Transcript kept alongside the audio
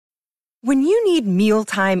When you need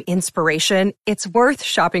mealtime inspiration, it's worth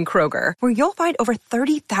shopping Kroger, where you'll find over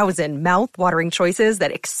 30,000 mouth-watering choices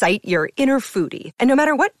that excite your inner foodie. And no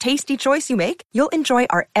matter what tasty choice you make, you'll enjoy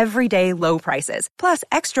our everyday low prices, plus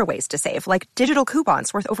extra ways to save, like digital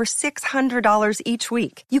coupons worth over $600 each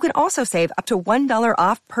week. You can also save up to $1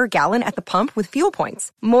 off per gallon at the pump with fuel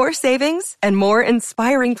points. More savings and more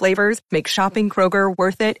inspiring flavors make shopping Kroger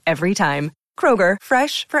worth it every time. Kroger,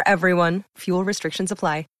 fresh for everyone. Fuel restrictions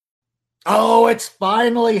apply. Oh, it's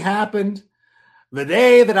finally happened. The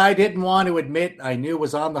day that I didn't want to admit I knew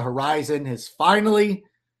was on the horizon has finally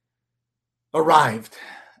arrived.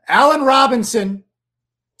 Allen Robinson,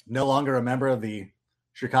 no longer a member of the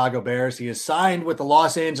Chicago Bears. He is signed with the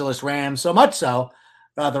Los Angeles Rams, so much so,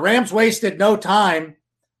 the Rams wasted no time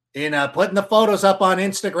in putting the photos up on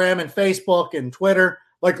Instagram and Facebook and Twitter.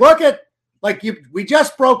 We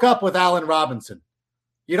just broke up with Allen Robinson.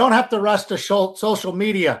 You don't have to rush to social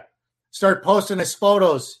media. Start posting his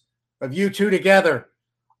photos of you two together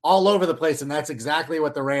all over the place. And that's exactly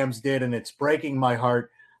what the Rams did. And it's breaking my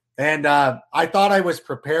heart. And I thought I was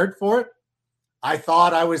prepared for it. I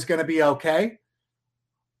thought I was going to be okay.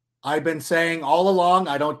 I've been saying all along,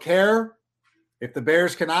 I don't care if the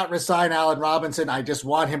Bears cannot re-sign Allen Robinson. I just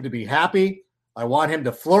want him to be happy. I want him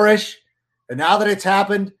to flourish. And now that it's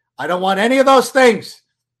happened, I don't want any of those things.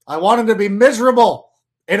 I want him to be miserable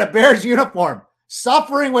in a Bears uniform.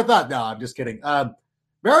 Suffering with us. No, I'm just kidding.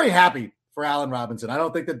 Very happy for Allen Robinson. I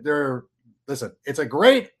don't think that it's a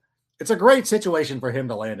great situation for him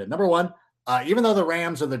to land in. Number one, even though the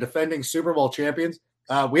Rams are the defending Super Bowl champions,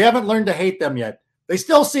 we haven't learned to hate them yet. They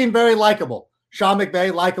still seem very likable. Sean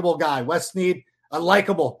McVay, likable guy. Wes Snead,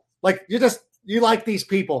 unlikable. Like you like these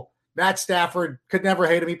people. Matt Stafford could never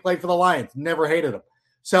hate him. He played for the Lions, never hated him.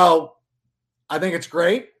 So I think it's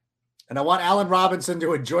great. And I want Allen Robinson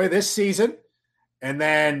to enjoy this season. And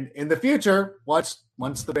then in the future, once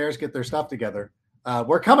the Bears get their stuff together,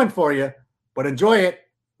 we're coming for you, but enjoy it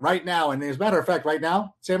right now. And as a matter of fact, right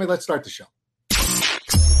now, Sammy, let's start the show.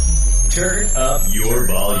 Turn up your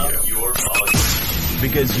volume.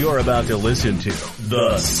 Because you're about to listen to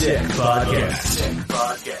The Sick Podcast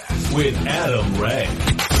with Adam Ray.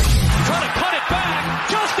 Trying to cut it back.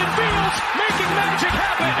 Justin Fields making magic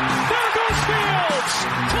happen. There goes Fields.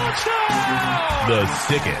 Touchdown! The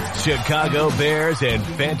sickest Chicago Bears and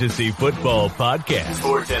fantasy football podcast.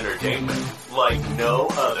 Sports entertainment like no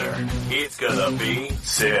other. It's gonna be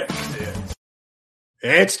sick.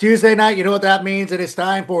 It's Tuesday night. You know what that means. It is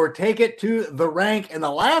time for Take It to the Rank. And the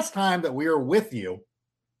last time that we were with you,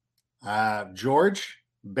 George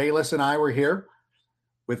Bayless and I were here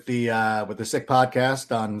with the Sick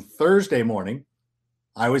Podcast on Thursday morning.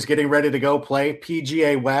 I was getting ready to go play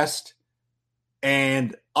PGA West,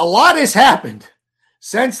 and a lot has happened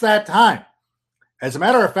since that time. As a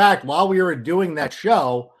matter of fact, while we were doing that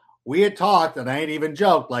show, we had talked, and I ain't even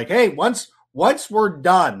joked, like, hey, once we're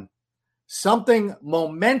done, something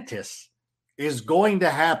momentous is going to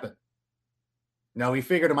happen. Now, we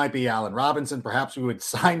figured it might be Allen Robinson. Perhaps we would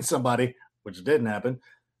sign somebody, which didn't happen.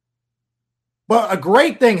 But a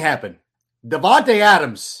great thing happened. Davante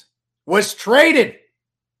Adams was traded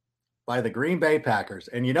by the Green Bay Packers.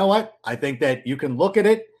 And you know what? I think that you can look at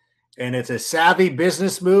it, and it's a savvy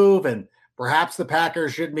business move, and perhaps the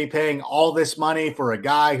Packers shouldn't be paying all this money for a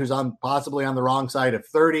guy who's possibly on the wrong side of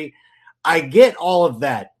 30. I get all of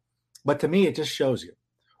that. But to me, it just shows you.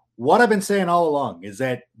 What I've been saying all along is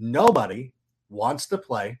that nobody wants to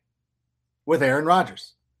play with Aaron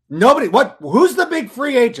Rodgers. Nobody. Who's the big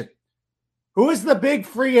free agent? Who is the big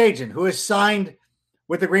free agent who is signed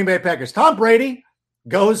with the Green Bay Packers? Tom Brady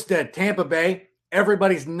goes to Tampa Bay.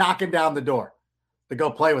 Everybody's knocking down the door to go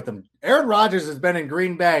play with him. Aaron Rodgers has been in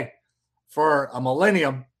Green Bay for a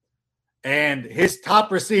millennium, and his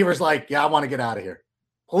top receiver's like, yeah, I want to get out of here.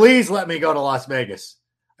 Please let me go to Las Vegas.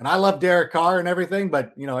 And I love Derek Carr and everything,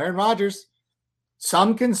 but, Aaron Rodgers,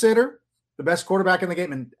 some consider the best quarterback in the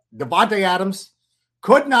game. And Davante Adams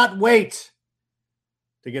could not wait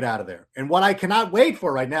to get out of there. And what I cannot wait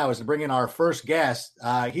for right now is to bring in our first guest.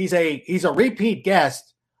 He's a repeat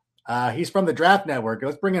guest. He's from the Draft Network.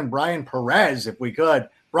 Let's bring in Brian Perez if we could.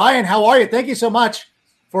 Brian, how are you? Thank you so much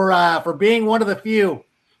for being one of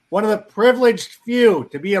the privileged few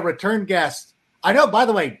to be a return guest. I know, by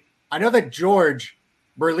the way, that George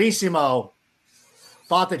Berlissimo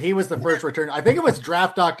thought that he was the first return. I think it was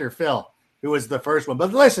Draft Dr. Phil who was the first one.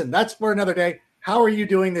 But listen, that's for another day. How are you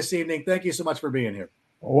doing this evening? Thank you so much for being here.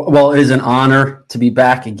 Well, it is an honor to be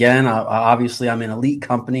back again. Obviously, I'm in elite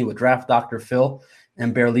company with Draft Dr. Phil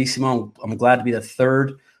and Berlissimo. I'm glad to be the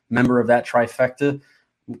third member of that trifecta.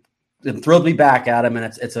 I'm thrilled to be back, Adam, and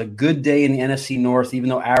it's a good day in the NFC North, even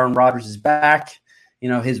though Aaron Rodgers is back. You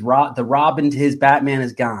know, the Robin to his Batman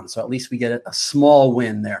is gone, so at least we get a small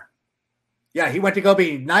win there. Yeah, he went to go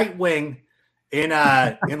be Nightwing in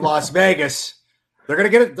Las Vegas. They're gonna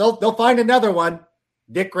get it. They'll find another one.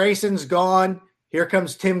 Dick Grayson's gone. Here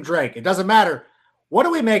comes Tim Drake. It doesn't matter. What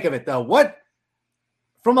do we make of it, though? What,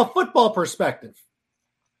 from a football perspective,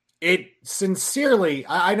 it sincerely,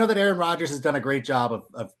 I know that Aaron Rodgers has done a great job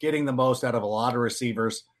of getting the most out of a lot of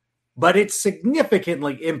receivers, but it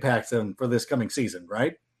significantly impacts them for this coming season,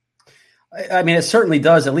 right? I mean, it certainly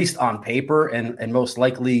does, at least on paper and most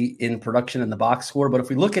likely in production in the box score. But if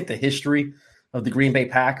we look at the history of the Green Bay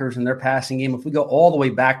Packers and their passing game, if we go all the way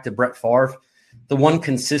back to Brett Favre, the one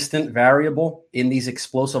consistent variable in these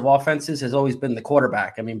explosive offenses has always been the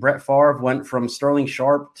quarterback. I mean, Brett Favre went from Sterling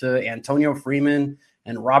Sharp to Antonio Freeman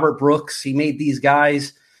and Robert Brooks. He made these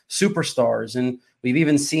guys superstars. And we've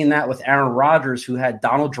even seen that with Aaron Rodgers, who had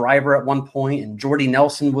Donald Driver at one point, and Jordy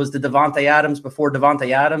Nelson was the Devontae Adams before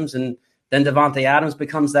Devontae Adams, and then Devontae Adams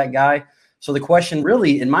becomes that guy. So the question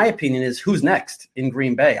really, in my opinion, is who's next in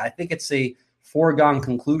Green Bay? I think it's a foregone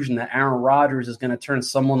conclusion that Aaron Rodgers is going to turn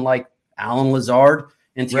someone like Alan Lazard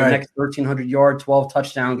into your next 1,300-yard,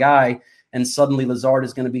 12-touchdown guy, and suddenly Lazard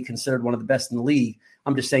is going to be considered one of the best in the league.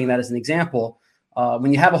 I'm just saying that as an example.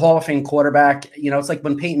 When you have a Hall of Fame quarterback, you know, it's like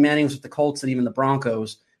when Peyton Manning was with the Colts and even the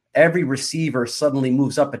Broncos, every receiver suddenly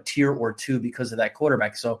moves up a tier or two because of that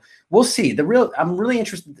quarterback. So we'll see. I'm really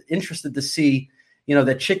interested to see, you know,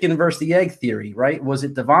 the chicken versus the egg theory, right? Was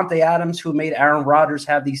it Devontae Adams who made Aaron Rodgers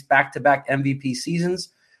have these back-to-back MVP seasons?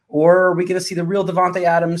 Or are we going to see the real Devontae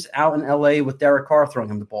Adams out in LA with Derek Carr throwing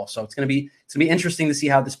him the ball? So it's going to be interesting to see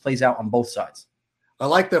how this plays out on both sides. I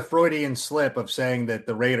like the Freudian slip of saying that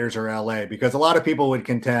the Raiders are LA, because a lot of people would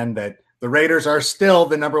contend that the Raiders are still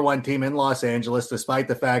the number one team in Los Angeles, despite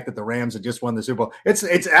the fact that the Rams had just won the Super Bowl. It's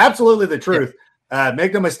absolutely the truth.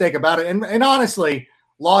 Make no mistake about it. And honestly,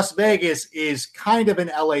 Las Vegas is kind of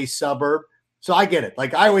an LA suburb. So I get it.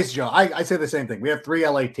 Like I always joke, I say the same thing. We have 3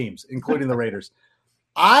 LA teams, including the Raiders.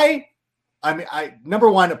 I mean, number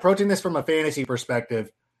one, approaching this from a fantasy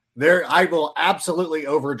perspective, I will absolutely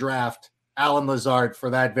overdraft Alan Lazard for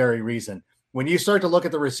that very reason. When you start to look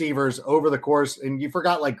at the receivers over the course, and you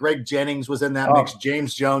forgot like Greg Jennings was in that mix,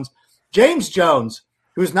 James Jones,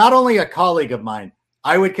 who's not only a colleague of mine,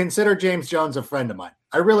 I would consider James Jones a friend of mine.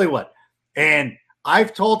 I really would. And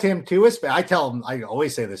I've told him to his face, I tell him, I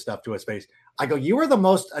always say this stuff to his face. I go, you are the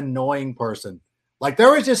most annoying person. Like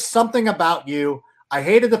there was just something about you. I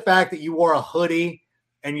hated the fact that you wore a hoodie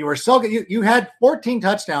and you were so good. You had 14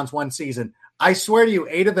 touchdowns one season. I swear to you,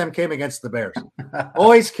 8 of them came against the Bears.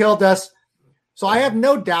 Always killed us. So I have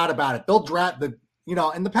no doubt about it. They'll draft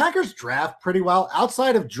and the Packers draft pretty well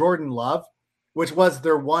outside of Jordan Love, which was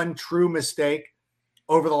their one true mistake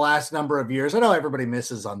over the last number of years. I know everybody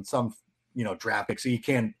misses on some, draft picks, so you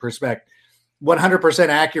can't expect 100%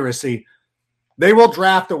 accuracy. They will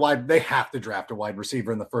draft they have to draft a wide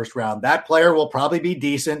receiver in the first round. That player will probably be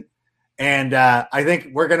decent. And I think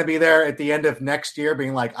we're going to be there at the end of next year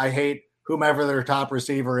being like, I hate whomever their top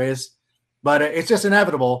receiver is. But it's just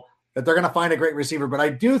inevitable that they're going to find a great receiver. But I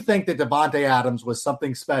do think that Devontae Adams was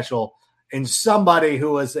something special and somebody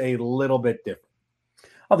who was a little bit different.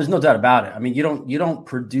 Oh, there's no doubt about it. I mean, you don't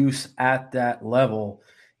produce at that level,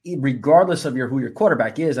 regardless of who your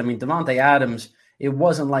quarterback is. I mean, Devontae Adams, it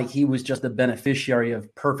wasn't like he was just a beneficiary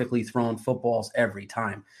of perfectly thrown footballs every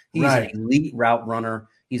time. He's an elite route runner.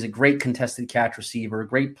 He's a great contested catch receiver,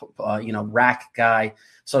 great, rack guy.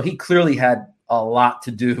 So he clearly had a lot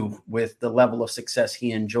to do with the level of success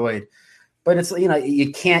he enjoyed. But it's,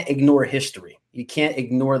 you can't ignore history. You can't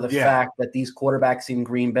ignore the fact that these quarterbacks in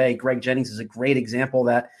Green Bay, Greg Jennings is a great example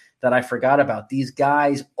that I forgot about. These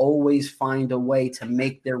guys always find a way to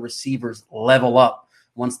make their receivers level up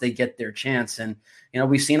once they get their chance. And,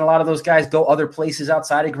 we've seen a lot of those guys go other places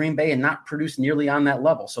outside of Green Bay and not produce nearly on that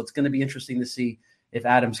level. So it's going to be interesting to see if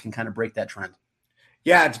Adams can kind of break that trend.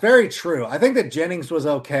 Yeah, it's very true. I think that Jennings was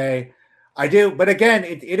okay. I do. But again,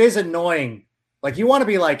 it is annoying. Like you want to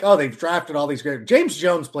be like, oh, they've drafted all these great. James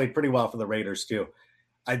Jones played pretty well for the Raiders too.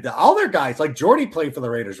 All their guys, like Jordy played for the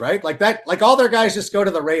Raiders, right? Like that, like all their guys just go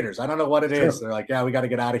to the Raiders. I don't know what it is. They're like, yeah, we got to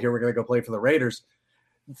get out of here. We're going to go play for the Raiders.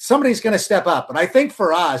 Somebody's going to step up. And I think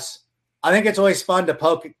for us, I think it's always fun to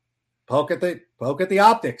poke at the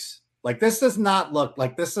optics. Like this does not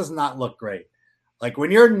look great. Like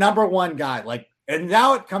when you're number one guy, and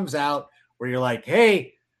now it comes out where you're like,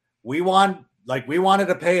 hey, we wanted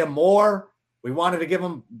to pay him more. We wanted to give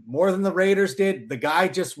him more than the Raiders did. The guy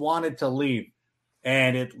just wanted to leave.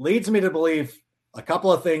 And it leads me to believe a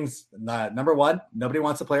couple of things. Number one, nobody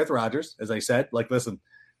wants to play with Rodgers, as I said. Like, listen,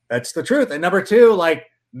 that's the truth. And number two, like,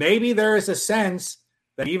 maybe there is a sense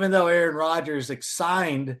that even though Aaron Rodgers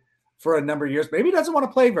signed for a number of years, maybe he doesn't want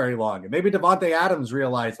to play very long. And maybe Devontae Adams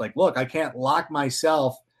realized, like, look, I can't lock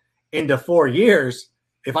myself into 4 years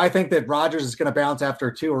if I think that Rodgers is going to bounce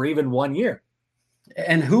after 2 or even 1 year.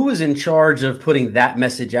 And who was in charge of putting that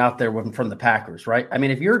message out there from the Packers, right? I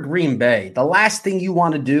mean, if you're Green Bay, the last thing you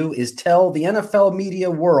want to do is tell the NFL media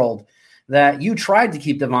world that you tried to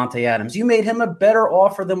keep Devontae Adams. You made him a better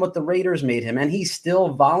offer than what the Raiders made him, and he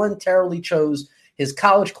still voluntarily chose his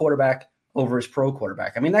college quarterback over his pro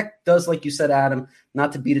quarterback. I mean, that does, like you said, Adam,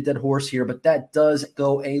 not to beat a dead horse here, but that does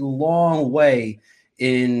go a long way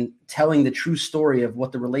in telling the true story of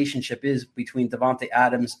what the relationship is between Devontae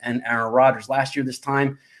Adams and Aaron Rodgers. Last year, this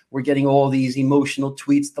time, we're getting all these emotional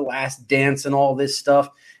tweets, the last dance and all this stuff,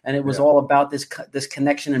 and it was all about this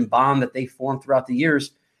connection and bond that they formed throughout the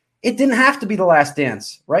years. It didn't have to be the last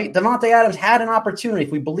dance, right? Devontae Adams had an opportunity.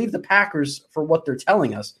 If we believe the Packers for what they're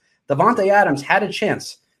telling us, Devontae Adams had a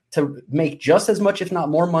chance to make just as much, if not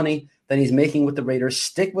more money than he's making with the Raiders,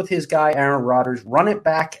 stick with his guy, Aaron Rodgers, run it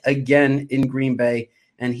back again in Green Bay,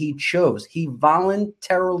 and he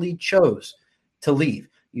voluntarily chose to leave.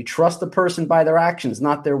 You trust the person by their actions,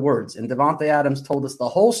 not their words. And Devontae Adams told us the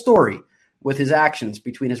whole story with his actions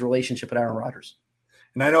between his relationship with Aaron Rodgers.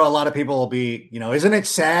 And I know a lot of people will be, isn't it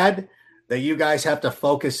sad that you guys have to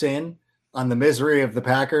focus in on the misery of the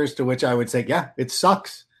Packers? To which I would say, yeah, it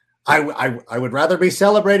sucks. I would rather be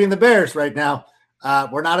celebrating the Bears right now.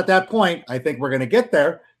 We're not at that point. I think we're going to get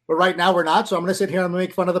there, but right now we're not. So I'm going to sit here and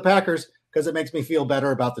make fun of the Packers because it makes me feel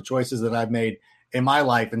better about the choices that I've made in my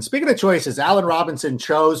life. And speaking of choices, Allen Robinson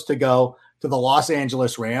chose to go to the Los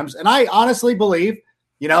Angeles Rams. And I honestly believe,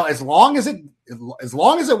 as long as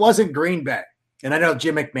it wasn't Green Bay, and I know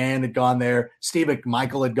Jim McMahon had gone there, Steve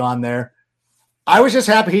McMichael had gone there, I was just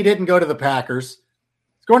happy he didn't go to the Packers.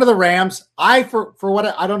 He's going to the Rams. I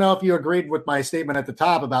don't know if you agreed with my statement at the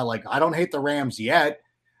top about, like, I don't hate the Rams yet.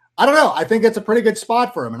 I don't know. I think it's a pretty good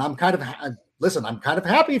spot for him. And I'm kind of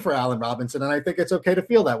happy for Allen Robinson. And I think it's okay to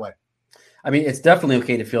feel that way. I mean, it's definitely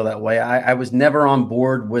okay to feel that way. I was never on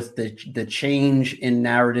board with the change in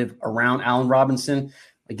narrative around Allen Robinson.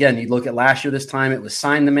 Again, you look at last year, this time it was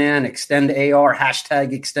sign the man, extend AR,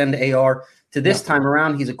 hashtag extend AR. To this time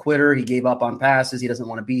around, he's a quitter. He gave up on passes. He doesn't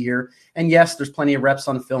want to be here. And yes, there's plenty of reps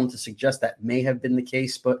on film to suggest that may have been the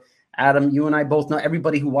case. But Adam, you and I both know,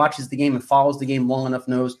 everybody who watches the game and follows the game long enough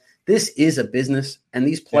knows this is a business. And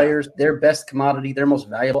these players, their best commodity, their most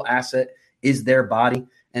valuable asset is their body.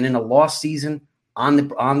 And in a lost season, on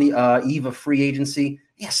the eve of free agency,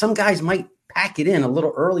 some guys might pack it in a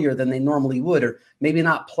little earlier than they normally would, or maybe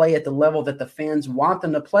not play at the level that the fans want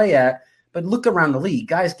them to play at. But look around the league.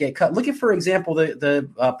 Guys get cut. Look at, for example,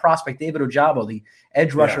 the prospect David Ojabo, the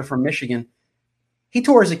edge rusher from Michigan. He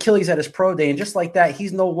tore his Achilles at his pro day, and just like that,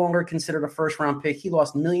 he's no longer considered a first-round pick. He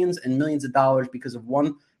lost millions and millions of dollars because of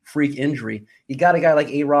one freak injury. You got a guy like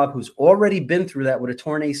A-Rob who's already been through that with a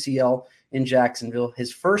torn ACL in Jacksonville.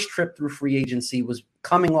 His first trip through free agency was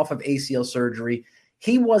coming off of ACL surgery.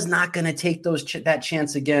 He was not going to take that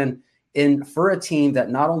chance again for a team that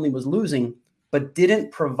not only was losing, but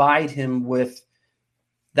didn't provide him with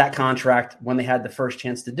that contract when they had the first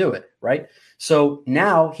chance to do it, right? So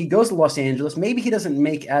now he goes to Los Angeles. Maybe he doesn't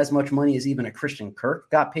make as much money as even a Christian Kirk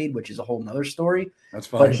got paid, which is a whole nother story. That's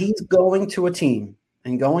fine. But he's going to a team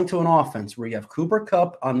and going to an offense where you have Cooper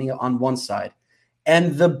Kupp on one side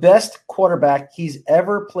and the best quarterback he's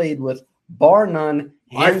ever played with, bar none,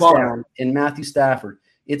 hands down, in Matthew Stafford.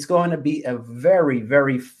 It's going to be a very,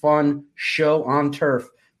 very fun show on turf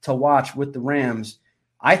to watch with the Rams.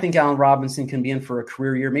 I think Allen Robinson can be in for a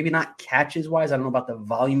career year, maybe not catches-wise. I don't know about the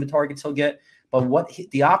volume of targets he'll get, but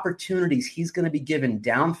the opportunities he's going to be given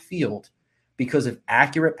downfield because of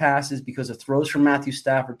accurate passes, because of throws from Matthew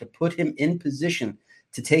Stafford to put him in position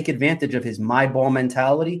to take advantage of his my ball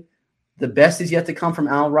mentality. The best is yet to come from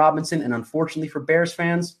Allen Robinson, and unfortunately for Bears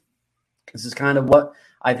fans, this is kind of what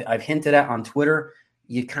I've hinted at on Twitter.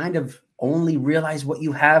 You kind of only realize what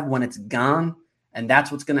you have when it's gone. And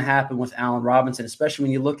that's what's going to happen with Allen Robinson, especially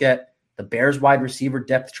when you look at the Bears wide receiver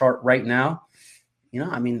depth chart right now.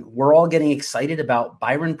 We're all getting excited about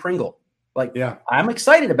Byron Pringle. I'm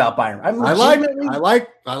excited about Byron. I like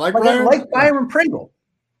Byron Pringle.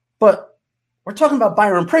 But we're talking about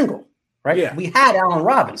Byron Pringle, right? Yeah. We had Allen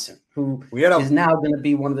Robinson, who is now going to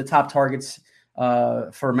be one of the top targets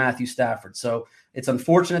for Matthew Stafford. So it's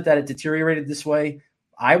unfortunate that it deteriorated this way.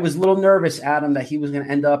 I was a little nervous, Adam, that he was going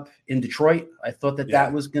to end up in Detroit. I thought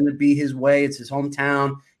that was going to be his way. It's his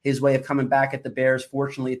hometown. his way of coming back at the Bears.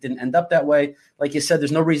 Fortunately, it didn't end up that way. Like you said,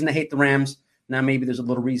 there's no reason to hate the Rams. Now maybe there's a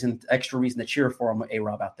little extra reason to cheer for him with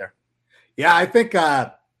A-Rob out there. Yeah, I think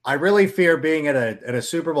I really fear being at a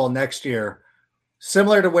Super Bowl next year,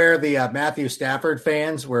 similar to where the Matthew Stafford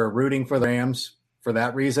fans were rooting for the Rams for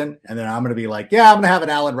that reason. And then I'm going to be like, yeah, I'm going to have an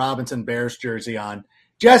Allen Robinson Bears jersey on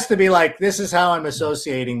just to be like, this is how I'm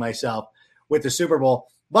associating myself with the Super Bowl.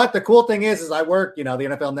 But the cool thing is I work, the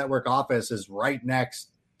NFL Network office is right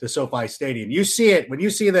next to SoFi Stadium. You see it when you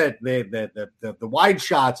see the wide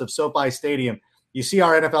shots of SoFi Stadium, you see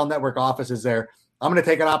our NFL Network offices there. I'm going to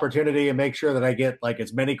take an opportunity and make sure that I get like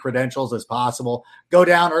as many credentials as possible. Go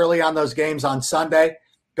down early on those games on Sunday.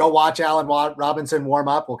 Go watch Allen Robinson warm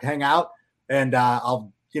up. We'll hang out. And I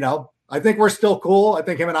think we're still cool. I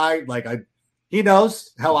think him and I, he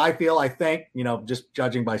knows how I feel, I think, just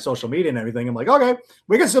judging by social media and everything. I'm like, okay,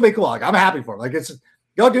 we can still be cool. Like, I'm happy for him. Like, it's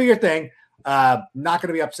go do your thing. Not going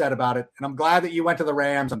to be upset about it. And I'm glad that you went to the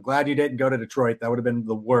Rams. I'm glad you didn't go to Detroit. That would have been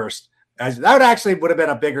the worst. That would have been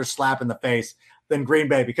a bigger slap in the face than Green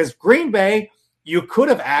Bay, because Green Bay, you could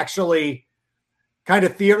have actually kind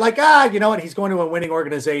of feared, like, you know what? He's going to a winning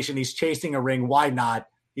organization. He's chasing a ring. Why not?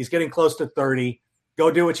 He's getting close to 30.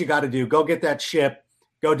 Go do what you got to do. Go get that ship.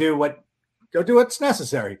 Go do what's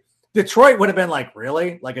necessary. Detroit would have been like,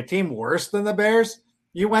 really? Like a team worse than the Bears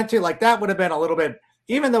you went to? Like, that would have been a little bit,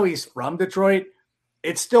 even though he's from Detroit,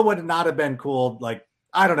 it still would not have been cool. Like,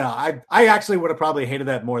 I don't know. I actually would have probably hated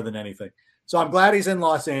that more than anything. So I'm glad he's in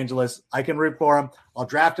Los Angeles. I can root for him. I'll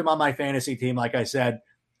draft him on my fantasy team, like I said.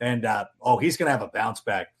 And, he's going to have a bounce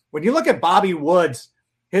back. When you look at Bobby Woods,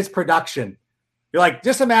 his production, you're like,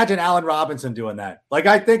 just imagine Allen Robinson doing that. Like,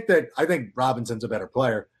 I think Robinson's a better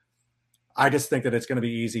player. I just think that it's going to be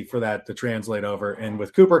easy for that to translate over. And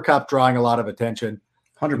with Cooper Kupp drawing a lot of attention,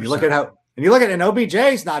 100%. You look at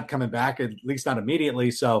OBJ's not coming back, at least not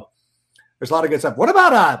immediately. So there's a lot of good stuff. What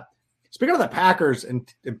about, speaking of the Packers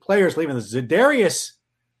and players leaving, the Zadarius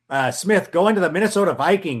Smith going to the Minnesota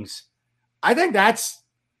Vikings? I think that's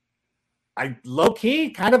low key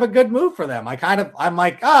kind of a good move for them. I'm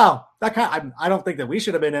like, I don't think that we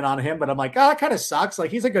should have been in on him, but I'm like, that kind of sucks. Like,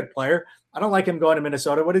 he's a good player. I don't like him going to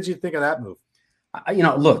Minnesota. What did you think of that move?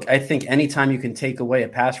 Look, I think anytime you can take away a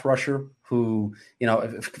pass rusher who,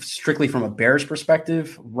 strictly from a Bears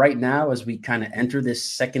perspective, right now, as we kind of enter this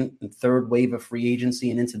second and third wave of free agency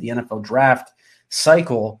and into the NFL draft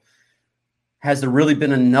cycle, has there really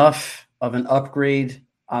been enough of an upgrade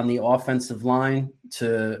on the offensive line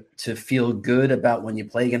to feel good about when you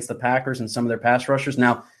play against the Packers and some of their pass rushers?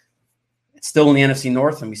 Now, it's still in the NFC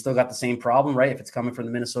North, and we still got the same problem, right, if it's coming from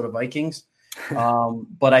the Minnesota Vikings.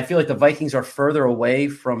 But I feel like the Vikings are further away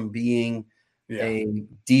from being a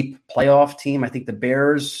deep playoff team. I think the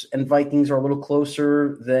Bears and Vikings are a little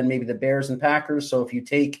closer than maybe the Bears and Packers. So if you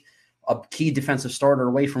take a key defensive starter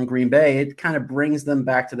away from Green Bay, it kind of brings them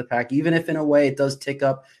back to the pack, even if in a way it does tick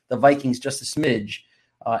up the Vikings just a smidge.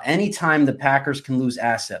 Anytime the Packers can lose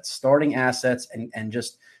assets, starting assets, and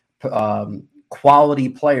just quality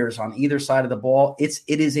players on either side of the ball, it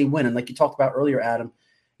is a win. And like you talked about earlier, Adam,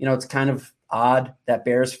 it's kind of odd that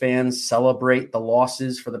Bears fans celebrate the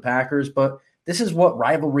losses for the Packers, but this is what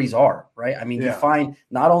rivalries are, right? I mean, You find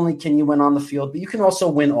not only can you win on the field, but you can also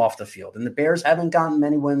win off the field. And the Bears haven't gotten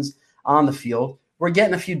many wins on the field. We're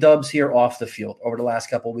getting a few dubs here off the field over the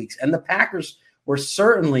last couple of weeks. And the Packers were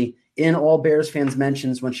certainly in all Bears fans'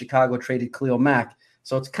 mentions when Chicago traded Khalil Mack.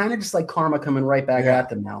 So it's kind of just like karma coming right back at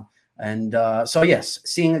them now. And so, yes,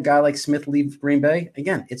 seeing a guy like Smith leave Green Bay,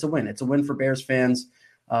 again, it's a win. It's a win for Bears fans,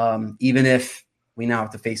 even if we now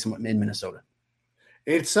have to face them in Minnesota.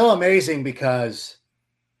 It's so amazing because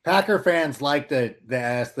Packer fans like to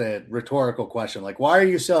ask the rhetorical question, like, why are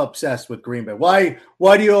you so obsessed with Green Bay? Why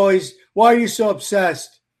are you so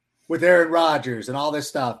obsessed with Aaron Rodgers and all this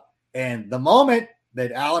stuff? And the moment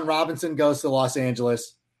that Allen Robinson goes to Los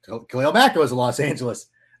Angeles, Khalil Mack goes to Los Angeles,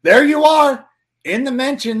 there you are in the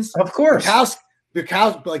mentions. Of course.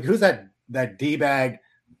 Bukowski, like, who's that D-bag,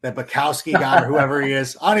 that Bukowski guy or whoever he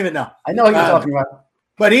is? I don't even know. I know who you're talking about.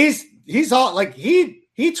 But he's all like, he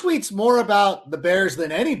tweets more about the Bears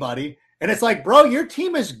than anybody. And it's like, bro, your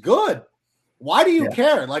team is good. Why do you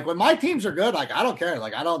care? Like, when my teams are good, like, I don't care.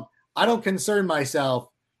 Like, I don't concern myself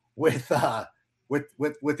with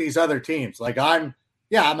these other teams. Like, I'm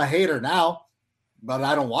a hater now, but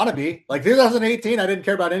I don't want to be. Like, 2018, I didn't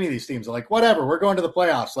care about any of these teams. I'm like, whatever, we're going to the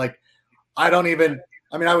playoffs. Like, I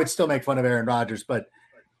would still make fun of Aaron Rodgers, but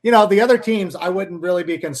the other teams I wouldn't really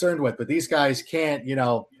be concerned with, but these guys can't,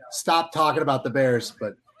 stop talking about the Bears,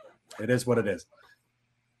 but it is what it is.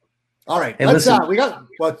 All right. Hey, let's we got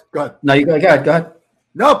what? Go ahead. No, you go ahead. Go ahead.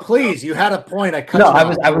 No, please. You had a point. I cut No, you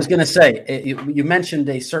off. I was going to say, you mentioned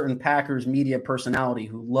a certain Packers media personality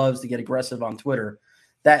who loves to get aggressive on Twitter.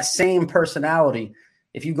 That same personality,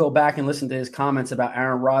 if you go back and listen to his comments about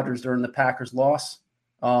Aaron Rodgers during the Packers loss,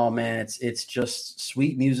 oh man, it's just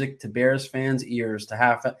sweet music to Bears fans' ears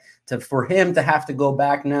for him to have to go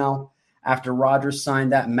back now after Rodgers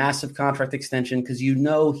signed that massive contract extension, because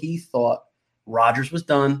he thought Rodgers was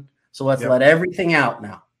done. So let's let everything out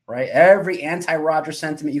now. Right, every anti-Rodgers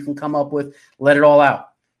sentiment you can come up with, let it all out.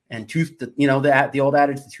 And the old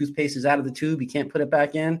adage, the toothpaste is out of the tube, you can't put it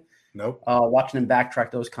back in. Nope. Watching him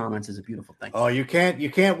backtrack those comments is a beautiful thing. Oh, you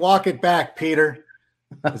can't walk it back, Peter.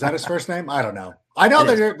 Is that his first name? I don't know. I know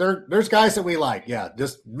there's guys that we like. Yeah,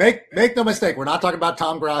 just make no mistake. We're not talking about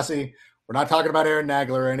Tom Grassi. We're not talking about Aaron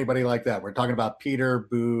Nagler or anybody like that. We're talking about Peter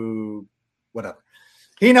Boo, whatever.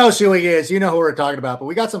 He knows who he is. You know who we're talking about. But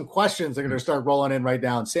we got some questions that are going to start rolling in right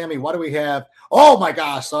now. Sammy, what do we have? Oh, my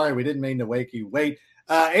gosh. Sorry, we didn't mean to wake you. Wait.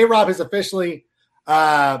 A-Rob has officially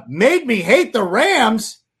made me hate the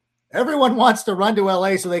Rams. Everyone wants to run to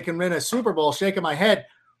L.A. so they can win a Super Bowl. Shaking my head.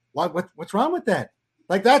 What's wrong with that?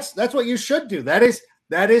 Like, that's what you should do. That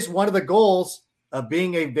is one of the goals of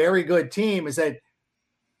being a very good team, is that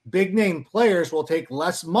big-name players will take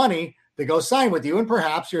less money to go sign with you. And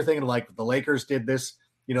perhaps you're thinking like the Lakers did this.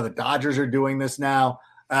 The Dodgers are doing this now.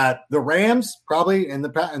 The Rams probably and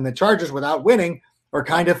the Chargers, without winning, are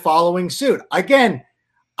kind of following suit. Again,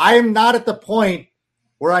 I am not at the point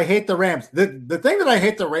where I hate the Rams. The thing that I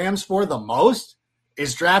hate the Rams for the most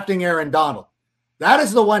is drafting Aaron Donald. That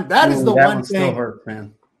is the one. That is the one thing. Still hurt,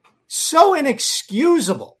 man. So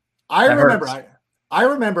inexcusable. I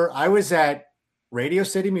remember I was at Radio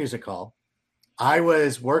City Music Hall. I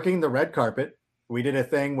was working the red carpet. We did a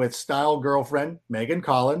thing with Style Girlfriend, Megan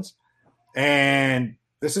Collins. And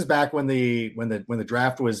this is back when the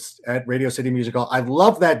draft was at Radio City Music Hall. I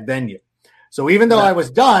love that venue. So even though I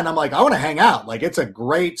was done, I'm like, I want to hang out. Like, it's a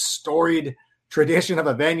great storied tradition of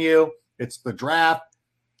a venue. It's the draft.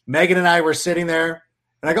 Megan and I were sitting there,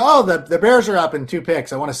 and I go, oh, the Bears are up in 2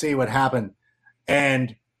 picks. I want to see what happened.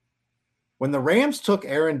 And when the Rams took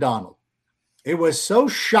Aaron Donald, it was so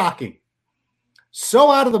shocking.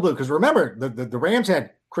 So out of the blue, because remember, the Rams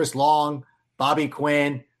had Chris Long, Bobby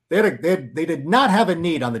Quinn. They did not have a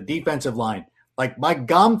need on the defensive line. Like, my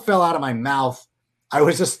gum fell out of my mouth. I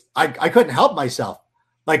was just I couldn't help myself.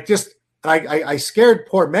 Like, I scared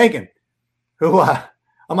poor Megan, who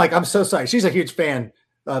I'm like, I'm so sorry. She's a huge fan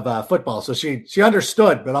of football, so she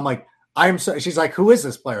understood. But I'm like, she's like, who is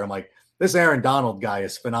this player? I'm like, this Aaron Donald guy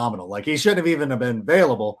is phenomenal. Like, he shouldn't have even been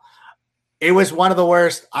available. It was one of the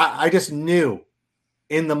worst. I just knew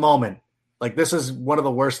in the moment, like, this is one of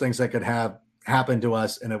the worst things that could have happened to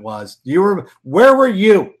us. And it was. Where were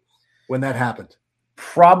you when that happened?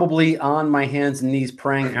 Probably on my hands and knees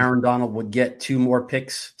praying Aaron Donald would get 2 more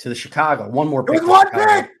picks to the Chicago. 1 more pick. It was 1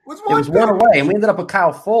 pick. It was one away. And we ended up with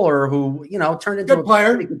Kyle Fuller, who, turned into a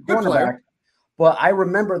pretty good cornerback. But I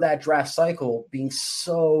remember that draft cycle being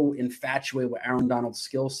so infatuated with Aaron Donald's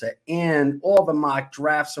skill set, and all the mock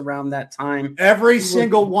drafts around that time. Every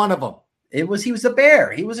single one of them. He was a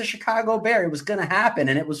Bear. He was a Chicago Bear. It was going to happen,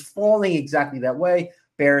 and it was falling exactly that way.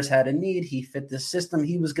 Bears had a need. He fit the system.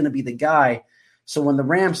 He was going to be the guy. So when the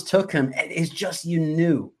Rams took him, it's just you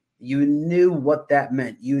knew what that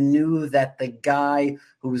meant. You knew that the guy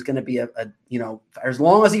who was going to be as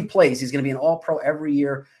long as he plays, he's going to be an All-Pro every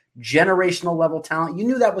year, generational level talent. You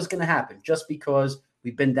knew that was going to happen just because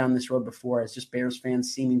we've been down this road before as just Bears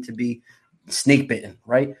fans seeming to be snake bitten,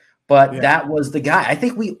 right? But That was the guy. I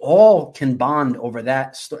think we all can bond over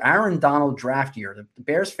that Aaron Donald draft year. The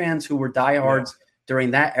Bears fans who were diehards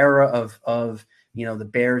during that era of the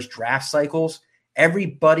Bears draft cycles,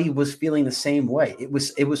 everybody was feeling the same way. It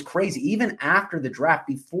was crazy. Even after the draft,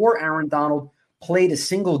 before Aaron Donald played a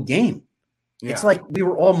single game, it's like we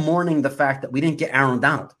were all mourning the fact that we didn't get Aaron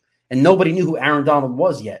Donald, and nobody knew who Aaron Donald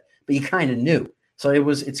was yet, but you kind of knew. So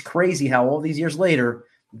it's crazy how all these years later,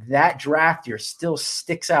 that draft year still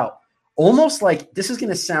sticks out. Almost like, this is going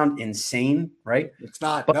to sound insane, right? It's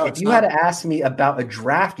not. But if you had to ask me about a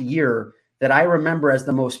draft year that I remember as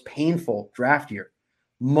the most painful draft year,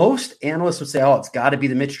 most analysts would say, oh, it's got to be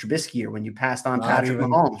the Mitch Trubisky year when you passed on Patrick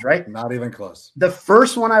Mahomes, right? Not even close. The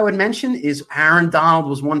first one I would mention is Aaron Donald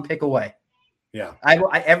was 1 pick away. Yeah. I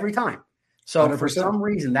every time. So 100%. For some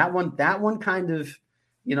reason, that one kind of,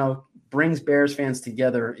 brings Bears fans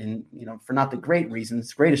together in, for not the greatest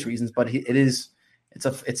reasons, but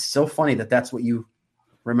it's so funny that's what you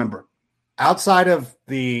remember. Outside of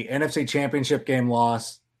the NFC Championship game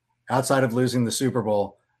loss, outside of losing the Super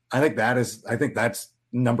Bowl, I think that's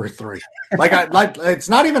number 3. Like it's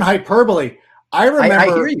not even hyperbole. I remember. I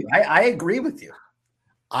hear you. I agree with you.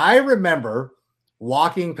 I remember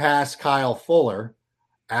walking past Kyle Fuller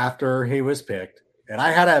after he was picked, and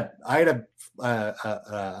I had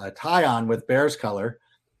a tie on with Bears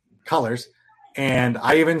colors, and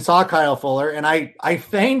I even saw Kyle Fuller, and I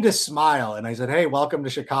feigned a smile, and I said, "Hey, welcome to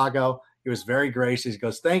Chicago." He was very gracious. He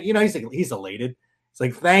goes, "Thank you." He's elated. It's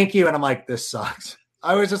like, "Thank you," and I'm like, "This sucks."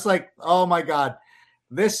 I was just like, "Oh my god,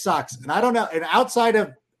 this sucks." And I don't know. And outside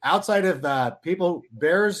of the people,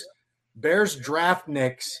 Bears draft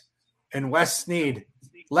Knicks and Les Snead,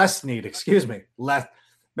 excuse me,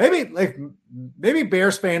 maybe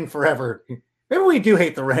Bears fan forever. Maybe we do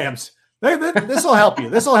hate the Rams. This will help you.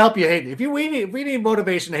 This will help you hate. If we need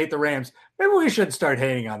motivation to hate the Rams, maybe we should start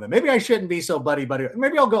hating on them. Maybe I shouldn't be so buddy.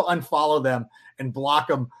 Maybe I'll go unfollow them and block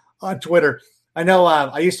them on Twitter. I know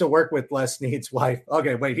I used to work with Les Snead's wife.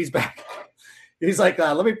 Okay, wait, he's back. He's like,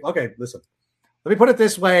 listen. Let me put it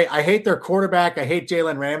this way. I hate their quarterback. I hate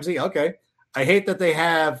Jalen Ramsey. Okay. I hate that they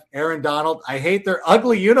have Aaron Donald. I hate their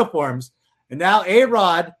ugly uniforms. And now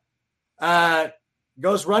A-Rod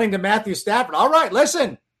goes running to Matthew Stafford. All right,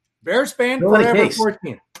 listen. Bears fan forever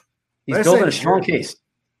 14. He's building a strong case.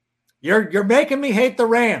 You're making me hate the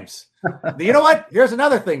Rams. You know what? Here's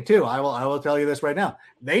another thing, too. I will tell you this right now.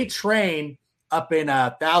 They train up in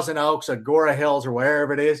Thousand Oaks, Agora Hills, or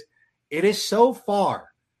wherever it is. It is so far.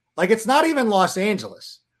 Like, it's not even Los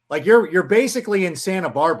Angeles. Like, you're basically in Santa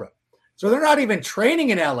Barbara. So they're not even training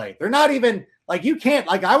in LA. They're not even like, you can't,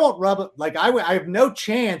 like, I won't rub it. Like, I have no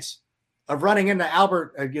chance of running into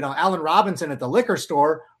Allen Robinson at the liquor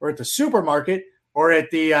store or at the supermarket or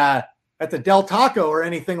at the Del Taco or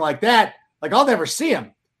anything like that. Like, I'll never see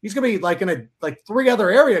him. He's going to be like in like 3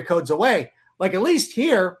 other area codes away. Like, at least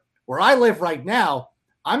here where I live right now,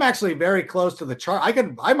 I'm actually very close to the chart.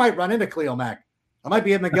 I might run into Khalil Mack. I might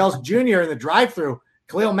be at Miguel's Jr. in the drive-thru.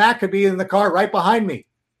 Khalil Mack could be in the car right behind me.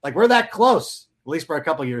 Like, we're that close, at least for a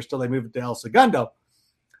couple of years till they move it to El Segundo.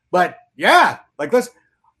 But yeah, like,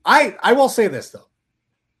 I will say this though.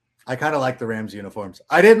 I kind of like the Rams uniforms.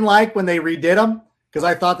 I didn't like when they redid them because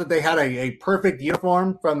I thought that they had a perfect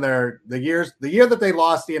uniform from the year that they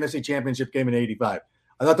lost the NFC Championship game in '85.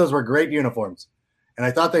 I thought those were great uniforms. And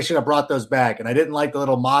I thought they should have brought those back. And I didn't like the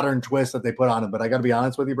little modern twist that they put on them. But I got to be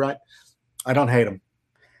honest with you, Brian, I don't hate them.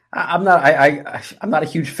 I'm not a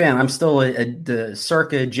huge fan. I'm still the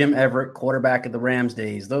circa Jim Everett quarterback of the Rams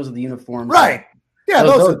days. Those are the uniforms. Right. Yeah,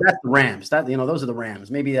 that's the Rams. Those are the Rams.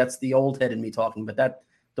 Maybe that's the old head in me talking, but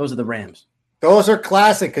those are the Rams. Those are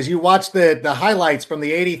classic because you watch the highlights from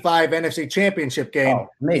the '85 NFC Championship game. Oh,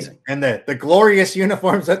 amazing. And the glorious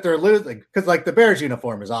uniforms that they're losing. Because, like, the Bears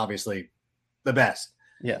uniform is obviously the best.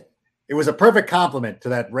 Yeah. It was a perfect compliment to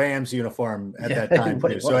that Rams uniform at that time,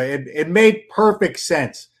 too. So it made perfect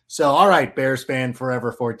sense. So, all right, Bears fan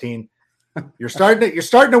forever 14. You're starting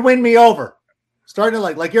to win me over. Starting to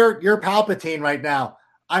like you're Palpatine right now.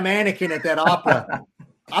 I'm Anakin at that opera.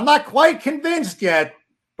 I'm not quite convinced yet,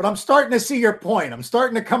 but I'm starting to see your point. I'm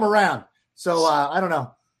starting to come around. So I don't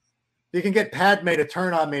know. You can get Padme to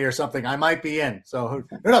turn on me or something. I might be in. So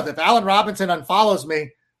if Allen Robinson unfollows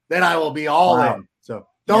me, then I will be all in. So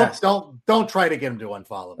don't try to get him to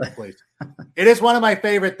unfollow me, please. It is one of my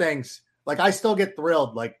favorite things. Like, I still get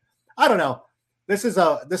thrilled. Like, I don't know. This is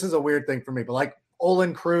a weird thing for me, but like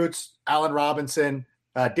Olin Kreutz, Allen Robinson,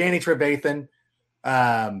 Danny Trevathan,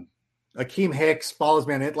 Akeem Hicks follows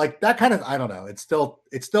me on it. Like, that kind of, I don't know. It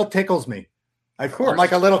still tickles me. I'm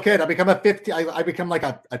like a little kid. I become I become like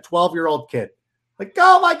a 12-year-old kid. Like,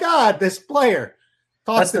 oh my God, this player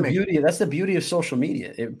talks to me. That's the beauty of social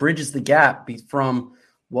media. It bridges the gap from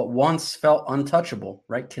what once felt untouchable,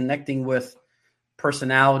 right? Connecting with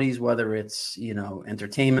personalities, whether it's,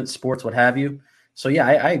 entertainment, sports, what have you. So yeah,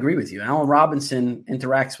 I agree with you. Allen Robinson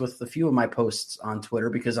interacts with a few of my posts on Twitter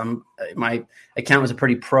because my account is a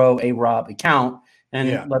pretty pro A-Rob account.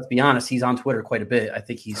 And let's be honest, he's on Twitter quite a bit. I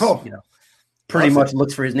think he's, pretty much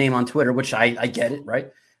looks for his name on Twitter, which I get it. Right.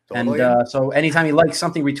 Totally. And so anytime he likes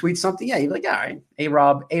something, retweets something, you're like, all right,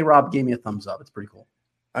 A-Rob gave me a thumbs up. It's pretty cool.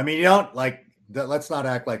 I mean, let's not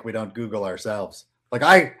act like we don't Google ourselves. Like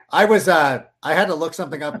I had to look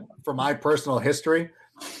something up for my personal history,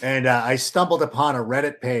 and I stumbled upon a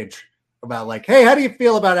Reddit page about like, hey, how do you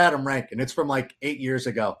feel about Adam Rankin? It's from like 8 years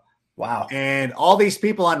ago. Wow. And all these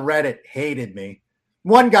people on Reddit hated me.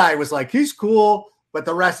 One guy was like, he's cool, but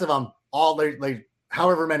the rest of them, all like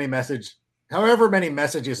however many messages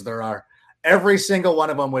there are, every single one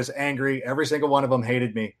of them was angry. Every single one of them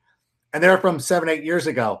hated me. And they're from 7-8 years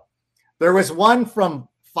ago. There was one from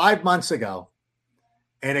 5 months ago.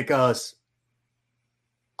 And it goes,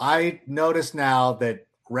 I notice now that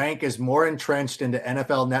rank is more entrenched into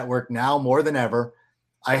NFL Network now more than ever.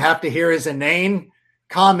 I have to hear his inane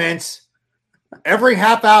comments every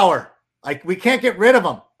half hour. Like, we can't get rid of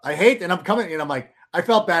him. I hate, and I'm coming, and I'm like, I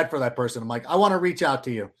felt bad for that person. I'm like, I want to reach out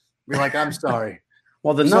to you. Be like, I'm sorry.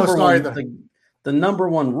 Well, the number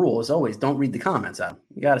one rule is always don't read the comments out.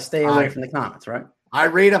 You got to stay away from the comments, right? I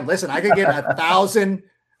read them. Listen, I could get a thousand,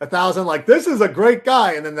 like, this is a great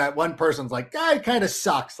guy. And then that one person's like, guy kind of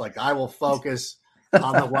sucks. Like, I will focus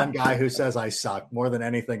on the one guy who says I suck more than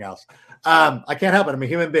anything else. I can't help it. I'm a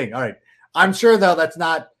human being. All right. I'm sure, though,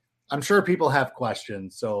 I'm sure people have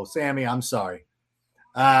questions. So, Sammy, I'm sorry.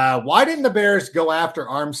 Why didn't the Bears go after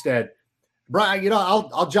Armstead? Brian,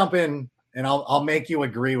 I'll jump in and I'll make you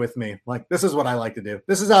agree with me. Like, this is what I like to do.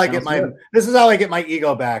 This is how I get my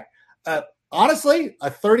ego back. Honestly, a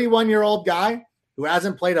 31-year-old guy who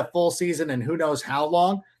hasn't played a full season in who knows how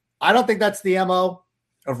long, I don't think that's the MO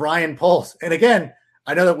of Ryan Poles. And again,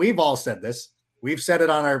 I know that we've all said this. We said it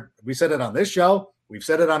on this show. We've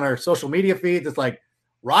said it on our social media feeds. It's like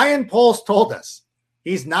Ryan Poles told us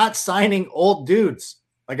he's not signing old dudes.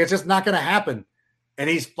 Like, it's just not going to happen. And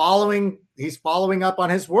he's following up on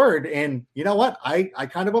his word. And you know what? I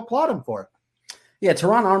kind of applaud him for it. Yeah,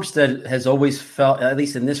 Terron Armstead has always felt, at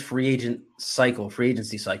least in this free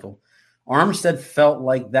agency cycle, Armstead felt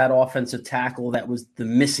like that offensive tackle that was the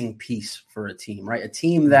missing piece for a team, right? A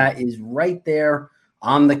team that is right there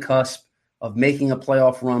on the cusp of making a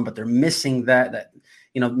playoff run, but they're missing that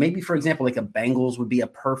maybe, for example, like a Bengals would be a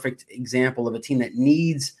perfect example of a team that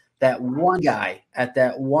needs that one guy at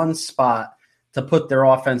that one spot to put their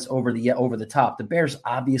offense over the top. The Bears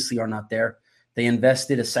obviously are not there. They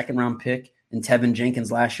invested a second-round pick in Tevin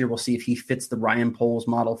Jenkins last year. We'll see if he fits the Ryan Poles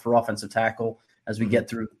model for offensive tackle as we get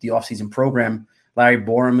through the offseason program. Larry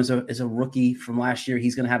Borum is a rookie from last year.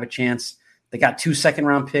 He's going to have a chance. They got 2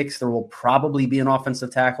 second-round picks. There will probably be an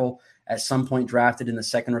offensive tackle at some point drafted in the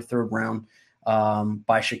second or third round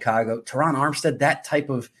by Chicago. Terron Armstead, that type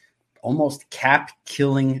of almost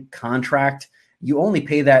cap-killing contract, you only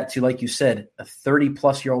pay that to, like you said, a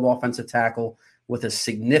 30-plus-year-old offensive tackle with a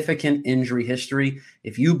significant injury history.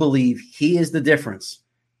 If you believe he is the difference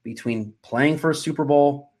between playing for a Super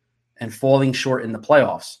Bowl and falling short in the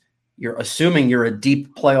playoffs, you're assuming you're a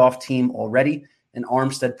deep playoff team already, and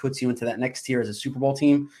Armstead puts you into that next tier as a Super Bowl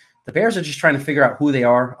team. The Bears are just trying to figure out who they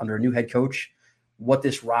are under a new head coach, what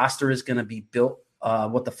this roster is going to be built,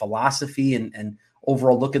 what the philosophy and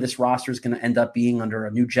overall look of this roster is going to end up being under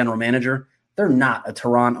a new general manager. They're not a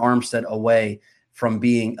Terron Armstead away from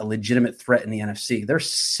being a legitimate threat in the NFC. They're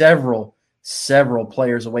several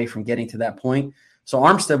players away from getting to that point. So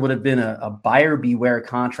Armstead would have been a buyer beware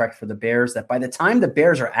contract for the Bears that by the time the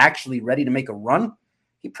Bears are actually ready to make a run,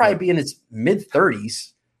 he'd probably be in his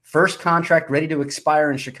mid-30s, first contract ready to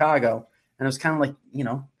expire in Chicago. And it was kind of like,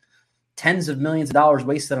 tens of millions of dollars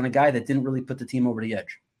wasted on a guy that didn't really put the team over the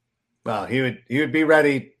edge. Well, he would be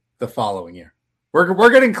ready the following year. We're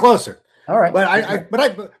getting closer. All right.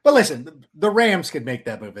 But listen, the Rams could make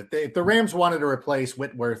that move. If the Rams wanted to replace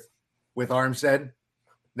Whitworth with Armstead,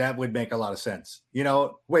 that would make a lot of sense.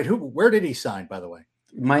 Where did he sign, by the way?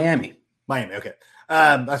 Miami. Okay.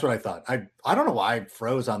 That's what I thought. I don't know why I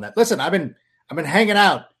froze on that. Listen, I've been hanging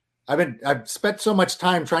out. I've spent so much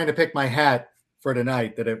time trying to pick my hat for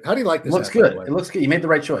tonight how do you like this? It looks good. It looks good. You made the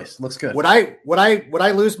right choice. It looks good. Would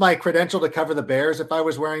I lose my credential to cover the Bears if I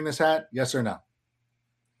was wearing this hat? Yes or no?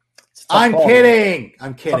 I'm kidding.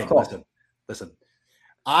 I'm kidding. Listen.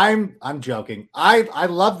 I'm joking. I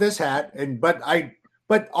love this hat,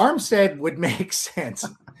 but Armstead would make sense.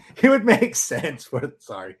 He would make sense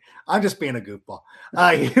sorry. I'm just being a goofball.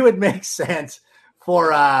 He would make sense for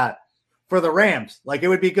the Rams. Like, it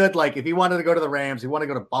would be good. Like, if he wanted to go to the Rams, he wanted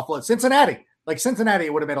to go to Buffalo, Cincinnati. Like, Cincinnati,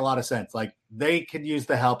 it would have made a lot of sense. Like, they could use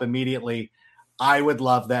the help immediately. I would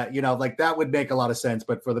love that. That would make a lot of sense.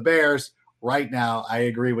 But for the Bears right now, I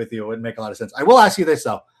agree with you. It wouldn't make a lot of sense. I will ask you this,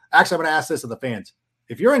 though. Actually, I'm going to ask this of the fans.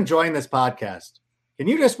 If you're enjoying this podcast, can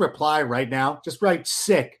you just reply right now? Just write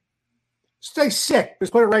sick. Stay sick.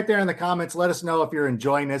 Just put it right there in the comments. Let us know if you're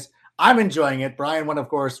enjoying this. I'm enjoying it. Brian, one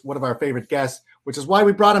of our favorite guests, which is why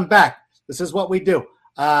we brought him back. This is what we do.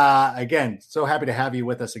 Again, so happy to have you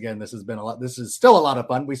with us again. This has been a lot. This is still a lot of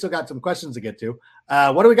fun. We still got some questions to get to.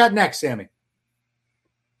 What do we got next, Sammy?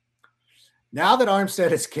 Now that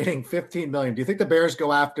Armstead is getting $15 million, do you think the Bears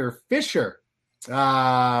go after Fisher,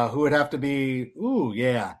 who would have to be,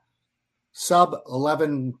 sub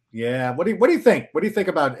 11? Yeah. What do you think? What do you think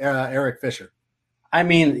about Eric Fisher? I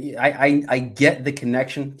mean, I get the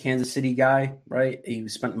connection, Kansas City guy, right? He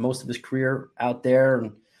spent most of his career out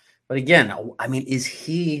there. But again, I mean, is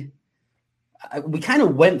he we kind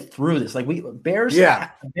of went through this. Like Bears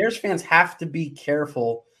fans have to be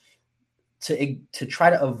careful to try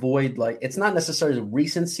to avoid, like, it's not necessarily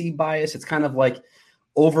recency bias. It's kind of like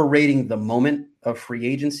overrating the moment of free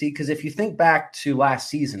agency. Because if you think back to last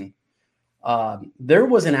season, there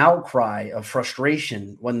was an outcry of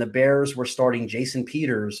frustration when the Bears were starting Jason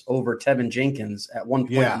Peters over Tevin Jenkins at one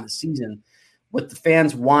point in the season, with the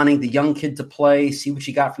fans wanting the young kid to play, see what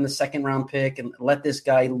you got from the second round pick, and let this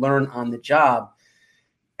guy learn on the job.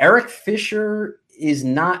 Eric Fisher is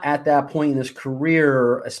not at that point in his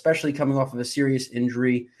career, especially coming off of a serious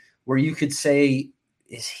injury, where you could say,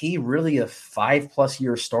 is he really a 5+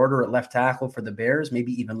 year starter at left tackle for the Bears?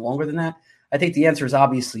 Maybe even longer than that? I think the answer is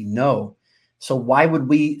obviously no. So why would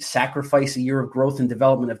we sacrifice a year of growth and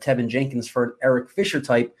development of Tevin Jenkins for an Eric Fisher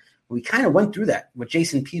type? We kind of went through that with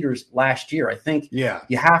Jason Peters last year. I think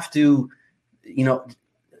you have to,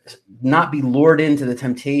 not be lured into the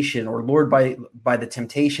temptation, or lured by the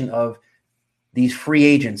temptation of these free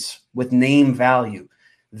agents with name value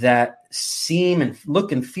that seem and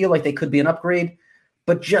look and feel like they could be an upgrade.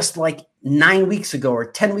 But just like 9 weeks ago or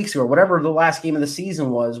 10 weeks ago, whatever the last game of the season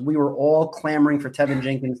was, we were all clamoring for Tevin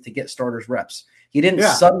Jenkins to get starters reps. He didn't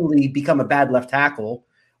suddenly become a bad left tackle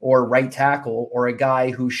or right tackle, or a guy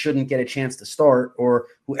who shouldn't get a chance to start, or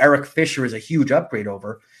who Eric Fisher is a huge upgrade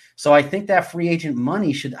over. So I think that free agent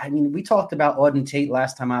money we talked about Auden Tate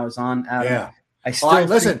last time I was on, Adam. Yeah. I still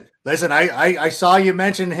listen. I saw you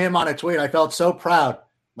mention him on a tweet. I felt so proud.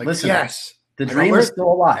 Like, yes, the dream is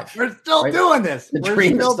still alive. We're still doing this. The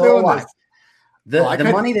dream is still alive. The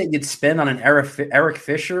money that you'd spend on an Eric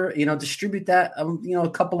Fisher, distribute that, a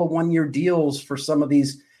couple of 1-year deals for some of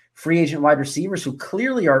these free agent wide receivers who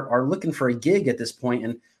clearly are looking for a gig at this point,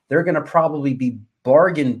 and they're going to probably be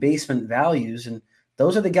bargain basement values. And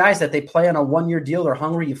those are the guys that they play on a 1-year deal. They're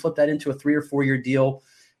hungry. You flip that into a 3 or 4 year deal,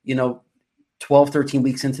 12, 13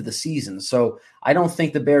 weeks into the season. So I don't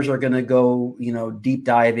think the Bears are going to go, deep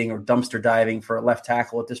diving or dumpster diving for a left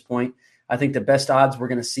tackle at this point. I think the best odds we're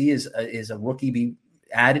going to see is a rookie be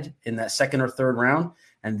added in that second or third round.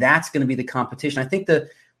 And that's going to be the competition. I think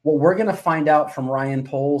what we're going to find out from Ryan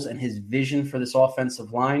Poles and his vision for this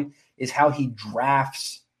offensive line is how he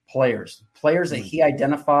drafts players that he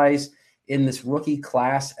identifies in this rookie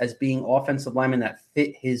class as being offensive linemen that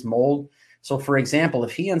fit his mold. So, for example,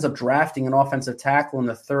 if he ends up drafting an offensive tackle in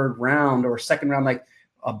the third round or second round, like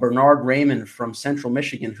a Bernard Raymond from Central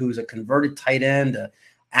Michigan, who's a converted tight end, an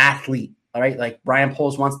athlete, all right? Like Ryan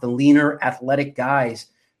Poles wants the leaner, athletic guys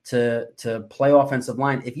to play offensive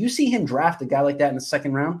line. If you see him draft a guy like that in the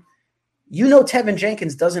second round, Tevin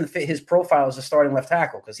Jenkins doesn't fit his profile as a starting left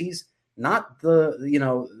tackle, because he's not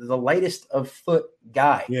the lightest of foot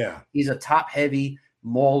guy. Yeah. He's a top heavy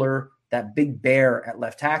mauler, that big bear at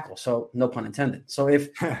left tackle. So no pun intended. So if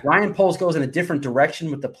Ryan Poles goes in a different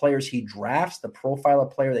direction with the players he drafts, the profile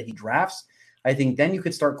of player that he drafts, I think then you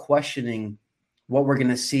could start questioning what we're going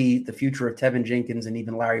to see the future of Tevin Jenkins and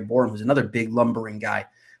even Larry Borom, who's another big lumbering guy,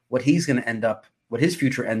 what he's going to end up, what his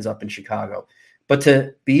future ends up in Chicago. But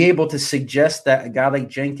to be able to suggest that a guy like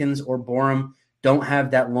Jenkins or Borom don't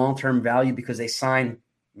have that long-term value because they sign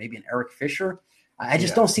maybe an Eric Fisher, I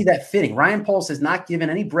just don't see that fitting. Ryan Poles has not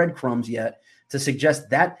given any breadcrumbs yet to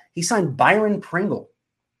suggest that. He signed Byron Pringle.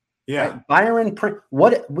 Yeah. Right?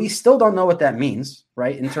 What we still don't know what that means,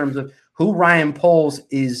 right? In terms of who Ryan Poles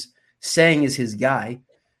is saying is his guy.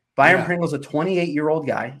 Byron Pringle's a 28-year-old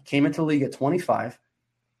guy, came into the league at 25,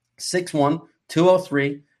 6'1",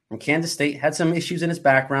 203 from Kansas State, had some issues in his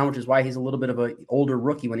background, which is why he's a little bit of an older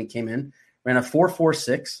rookie when he came in. Ran a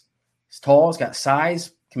 4.46. He's tall, he's got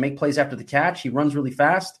size, can make plays after the catch. He runs really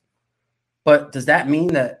fast. But does that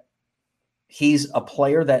mean that he's a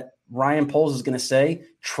player that Ryan Poles is going to say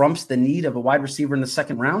trumps the need of a wide receiver in the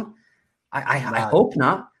second round? I hope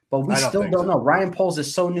not, but we still don't know. Ryan Poles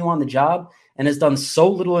is so new on the job and has done so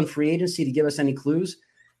little in free agency to give us any clues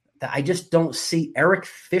that I just don't see Eric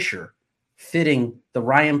Fisher fitting the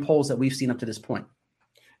Ryan Poles that we've seen up to this point.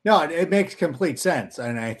 No, it makes complete sense.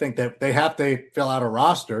 And I think that they have to fill out a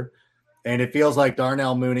roster. And it feels like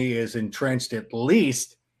Darnell Mooney is entrenched at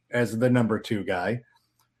least as the number 2 guy.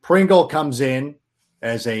 Pringle comes in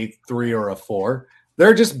as a 3 or a 4.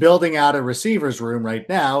 They're just building out a receivers room right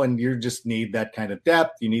now, and you just need that kind of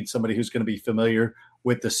depth. You need somebody who's going to be familiar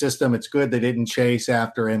with the system. It's good they didn't chase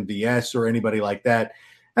after MVS or anybody like that.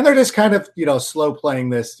 And they're just kind of, slow playing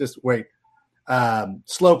this a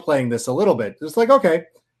little bit. Just like, okay,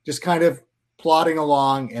 just kind of plodding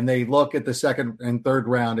along, and they look at the second and third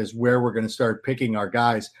round as where we're going to start picking our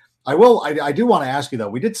guys. I do want to ask you, though,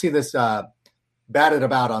 we did see this batted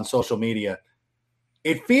about on social media.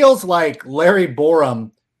 It feels like Larry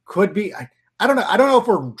Borom could be, I don't know. I don't know if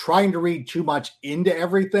we're trying to read too much into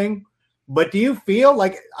everything, but do you feel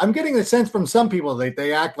like I'm getting the sense from some people that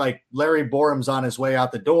they act like Larry Borum's on his way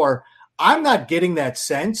out the door? I'm not getting that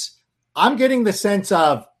sense. I'm getting the sense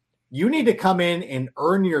of you need to come in and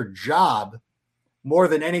earn your job more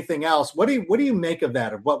than anything else. What do you make of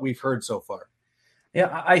that, of what we've heard so far?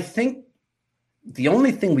 Yeah, I think the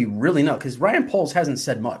only thing we really know, because Ryan Poles hasn't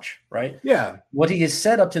said much, right? Yeah. What he has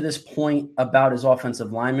said up to this point about his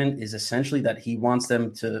offensive linemen is essentially that he wants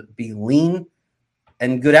them to be lean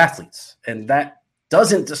and good athletes. And that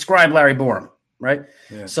doesn't describe Larry Borum, right?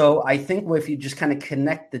 Yeah. So I think if you just kind of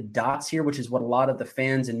connect the dots here, which is what a lot of the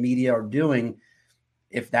fans and media are doing,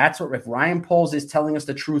 if Ryan Poles is telling us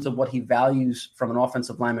the truth of what he values from an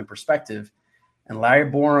offensive lineman perspective, and Larry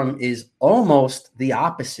Borum is almost the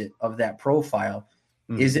opposite of that profile,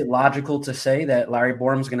 is it logical to say that Larry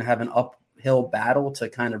Borum is going to have an uphill battle to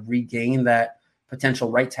kind of regain that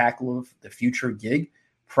potential right tackle of the future gig?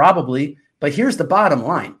 Probably. But here's the bottom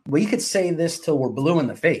line. We could say this till we're blue in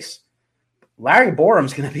the face. Larry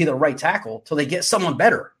Borum's going to be the right tackle till they get someone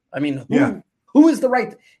better. I mean, who is the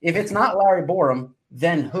right? If it's not Larry Borum,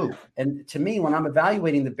 then who? And to me, when I'm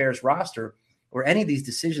evaluating the Bears roster or any of these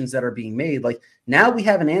decisions that are being made, like now we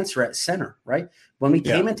have an answer at center, right? When we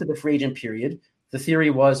came into the free agent period, the theory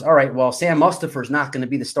was, all right, well, Sam Mustipher is not going to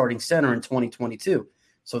be the starting center in 2022.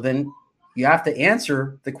 So then you have to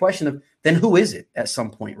answer the question of, then who is it at some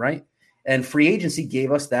point, right? And free agency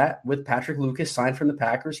gave us that with Patrick Lucas signed from the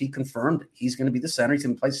Packers. He confirmed he's going to be the center. He's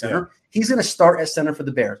going to play center. Yeah. He's going to start at center for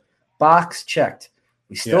the Bears. Box checked.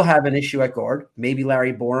 We still have an issue at guard. Maybe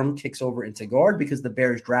Larry Borum kicks over into guard because the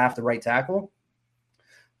Bears draft the right tackle.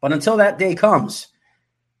 But until that day comes,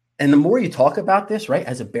 and the more you talk about this, right,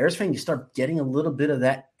 as a Bears fan, you start getting a little bit of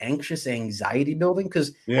that anxious anxiety building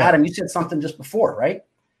because, Adam, you said something just before, right?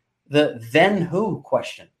 The then who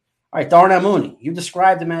question. All right, Darnell Mooney, you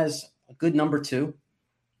described him as a good number 2.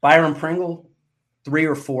 Byron Pringle, 3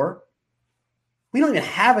 or 4. We don't even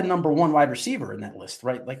have a number 1 wide receiver in that list,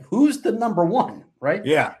 right? Like, who's the number 1, right?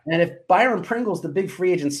 Yeah. And if Byron Pringle's the big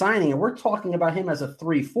free agent signing and we're talking about him as a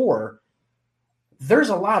 3-4, there's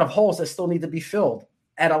a lot of holes that still need to be filled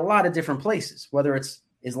at a lot of different places, whether is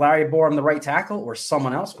Larry Borum the right tackle or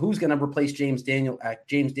someone else who's going to replace James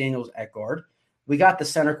Daniels at guard. We got the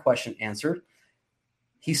center question answered.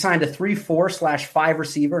 He signed a 3-4/5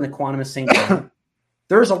 receiver in Equanimous St. John.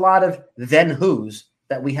 There's a lot of then who's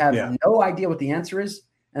that we have no idea what the answer is.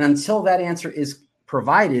 And until that answer is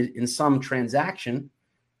provided in some transaction,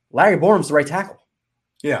 Larry Borum's the right tackle.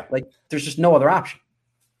 Yeah. Like there's just no other option.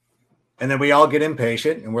 And then we all get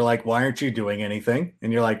impatient and we're like, why aren't you doing anything?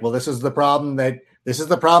 And you're like, well, this is the problem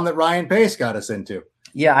that Ryan Pace got us into.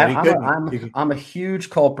 Yeah, I'm a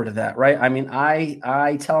huge culprit of that, right? I mean,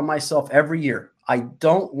 I tell myself every year, I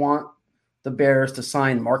don't want the Bears to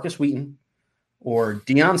sign Marcus Wheaton or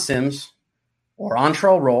Deion Sims or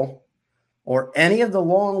Antrell Roll or any of the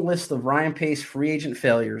long list of Ryan Pace free agent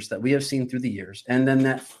failures that we have seen through the years. And then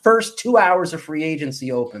that first 2 hours of free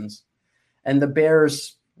agency opens and the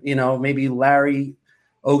Bears, maybe Larry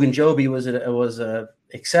Ogunjobi was a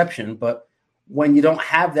exception, but when you don't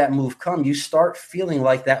have that move come, you start feeling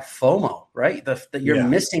like that FOMO, right? That you're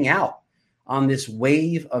missing out on this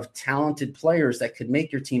wave of talented players that could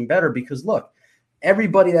make your team better. Because look,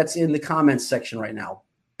 everybody that's in the comments section right now,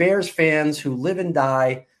 Bears fans who live and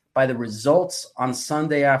die by the results on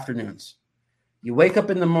Sunday afternoons. You wake up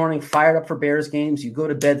in the morning fired up for Bears games. You go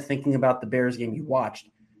to bed thinking about the Bears game you watched.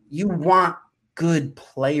 You want good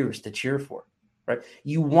players to cheer for, right?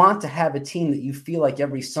 You want to have a team that you feel like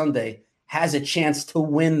every Sunday has a chance to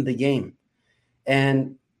win the game.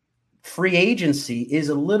 And free agency is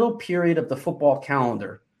a little period of the football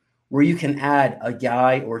calendar where you can add a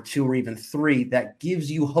guy or 2 or even 3 that gives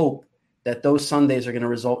you hope that those Sundays are going to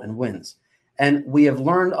result in wins. And we have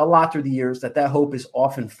learned a lot through the years that hope is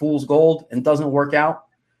often fool's gold and doesn't work out.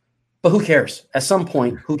 But who cares? At some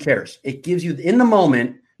point, who cares? It gives you, in the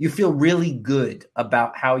moment, you feel really good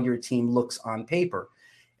about how your team looks on paper.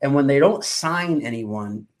 And when they don't sign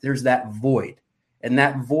anyone, there's that void. And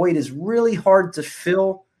that void is really hard to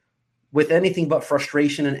fill with anything but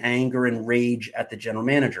frustration and anger and rage at the general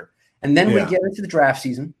manager. And then we get into the draft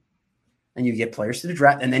season and you get players to the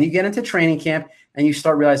draft. And then you get into training camp and you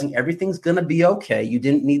start realizing everything's going to be okay. You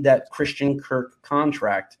didn't need that Christian Kirk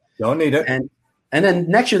contract. Don't need it. And then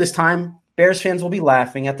next year, this time, Bears fans will be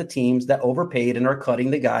laughing at the teams that overpaid and are cutting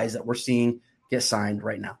the guys that we're seeing get signed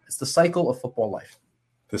right now. It's the cycle of football life.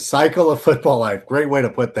 The cycle of football life. Great way to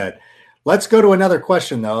put that. Let's go to another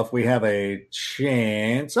question, though, if we have a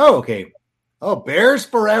chance. Oh, okay. Oh, Bears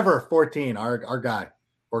Forever 14, our guy.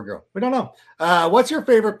 or girl. We don't know. What's your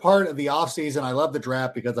favorite part of the offseason? I love the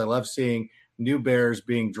draft because I love seeing new Bears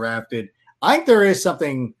being drafted. I think there is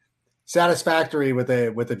something satisfactory with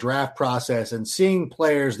the draft process and seeing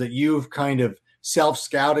players that you've kind of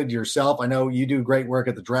self-scouted yourself. I know you do great work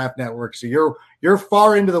at the Draft Network, so you're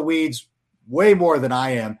far into the weeds, way more than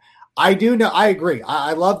I am. I do know. I agree.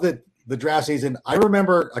 I love the draft season. I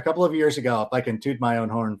remember a couple of years ago, if I can toot my own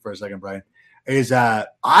horn for a second, Brian, is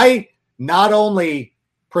I not only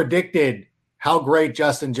predicted how great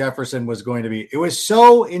Justin Jefferson was going to be, it was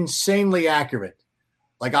so insanely accurate.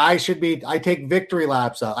 Like I take victory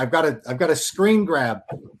laps. I've got a screen grab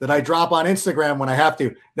that I drop on Instagram when I have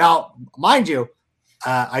to. Now, mind you,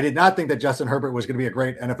 I did not think that Justin Herbert was going to be a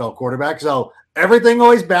great NFL quarterback. So everything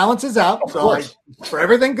always balances out. So for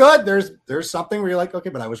everything good, there's something where you're like,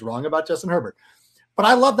 okay, but I was wrong about Justin Herbert. But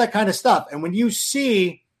I love that kind of stuff. And when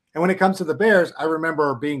it comes to the Bears, I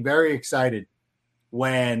remember being very excited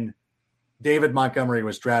when David Montgomery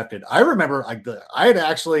was drafted. I remember I had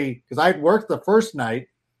actually, because I had worked the first night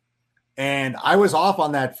and I was off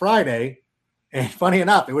on that Friday. And funny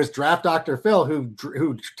enough, it was Draft Dr. Phil who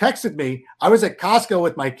texted me. I was at Costco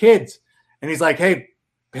with my kids and he's like, hey,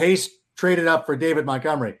 Pace traded up for David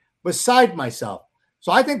Montgomery. Beside myself.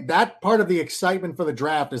 So I think that part of the excitement for the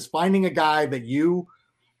draft is finding a guy that you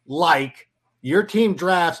like, your team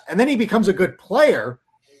drafts, and then he becomes a good player.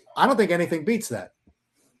 I don't think anything beats that.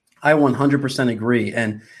 I 100% agree.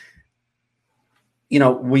 And,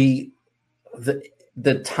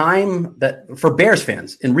 the time that for Bears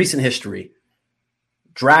fans in recent history,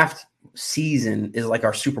 draft season is like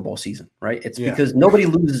our Super Bowl season, right? It's because nobody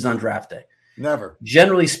loses on draft day. Never.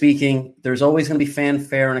 Generally speaking, there's always going to be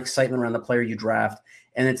fanfare and excitement around the player you draft.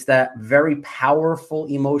 And it's that very powerful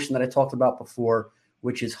emotion that I talked about before,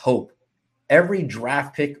 which is hope. Every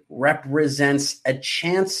draft pick represents a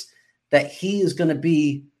chance that he is going to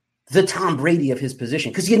be the Tom Brady of his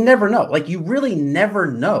position. Because you never know. Like, you really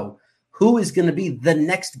never know who is going to be the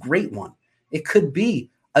next great one. It could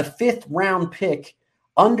be a 5th round pick,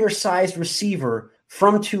 undersized receiver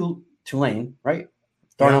from Tulane, right?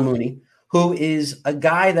 Darnell Mooney, who is a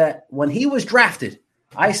guy that when he was drafted,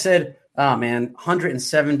 I said, oh man,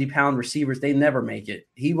 170-pound receivers, they never make it.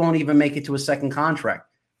 He won't even make it to a second contract.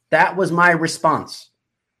 That was my response.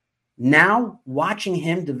 Now, watching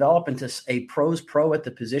him develop into a pros pro at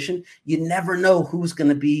the position, you never know who's going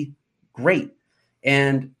to be great.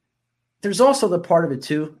 And there's also the part of it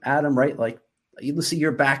too, Adam, right? Like, you see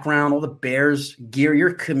your background, all the Bears gear,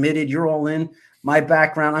 you're committed, you're all in. My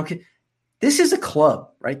background, this is a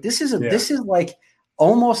club, right? This is like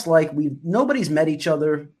almost like nobody's met each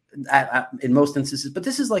other in most instances, but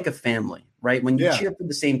this is like a family, right? When you cheer for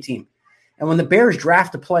the same team. And when the Bears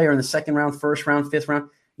draft a player in the 2nd round, 1st round, 5th round,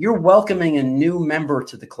 you're welcoming a new member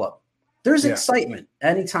to the club. There's excitement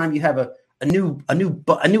anytime you have a new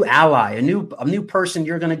ally, a new person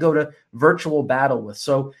you're going to go to virtual battle with.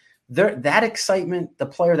 So that excitement, the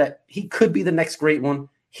player that he could be the next great one,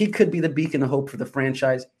 he could be the beacon of hope for the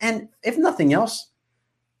franchise. And if nothing else,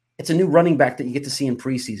 it's a new running back that you get to see in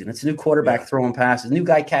preseason. It's a new quarterback throwing passes, new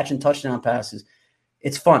guy catching touchdown passes.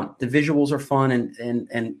 It's fun. The visuals are fun.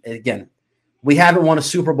 And again, we haven't won a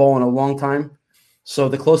Super Bowl in a long time. So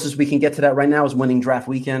the closest we can get to that right now is winning draft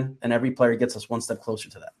weekend, and every player gets us one step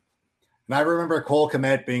closer to that. And I remember Cole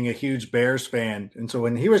Kmet being a huge Bears fan. And so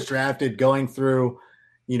when he was drafted, going through,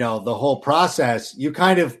 the whole process, you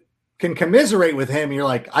kind of can commiserate with him. You're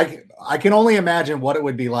like, I can only imagine what it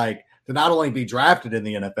would be like to not only be drafted in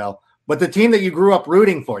the NFL, but the team that you grew up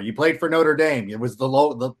rooting for. You played for Notre Dame. It was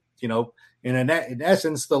in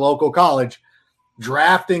essence, the local college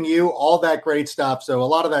drafting you, all that great stuff. So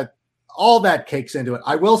all that cakes into it.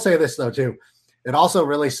 I will say this though, too. It also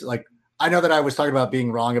really, I know that I was talking about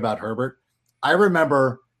being wrong about Herbert. I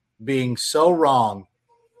remember being so wrong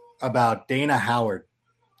about Dana Howard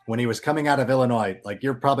when he was coming out of Illinois. Like,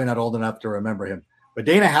 you're probably not old enough to remember him, but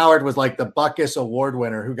Dana Howard was like the Butkus Award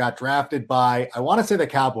winner who got drafted by, I want to say, the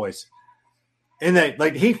Cowboys. And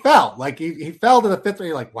he fell, he fell to the 5th round.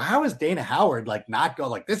 You're like, wow, how is Dana Howard not go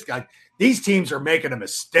like this guy? These teams are making a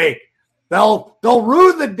mistake. They'll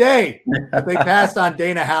rue the day that they passed on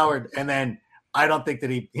Dana Howard. And then I don't think that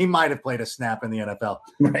he might have played a snap in the NFL.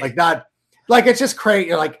 Right. It's just crazy.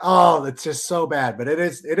 You're like, oh, it's just so bad. But it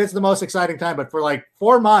is the most exciting time. But for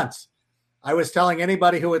 4 months, I was telling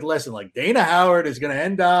anybody who would listen, Dana Howard is going to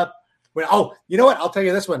end up. You know what? I'll tell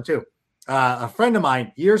you this one too. A friend of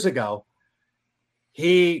mine years ago,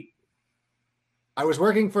 I was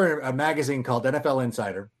working for a magazine called NFL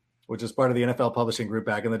Insider, which is part of the NFL publishing group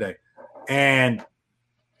back in the day. And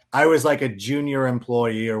I was like a junior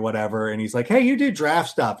employee or whatever. And he's like, hey, you do draft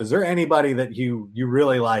stuff. Is there anybody that you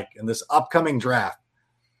really like in this upcoming draft?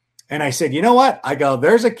 And I said, you know what? I go,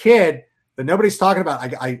 there's a kid that nobody's talking about.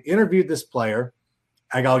 I interviewed this player.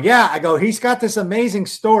 I go, yeah. I go, he's got this amazing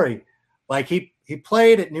story. Like he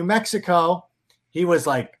played at New Mexico. He was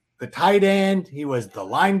like the tight end. He was the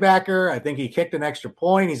linebacker. I think he kicked an extra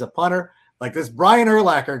point. He's a punter. Like this Brian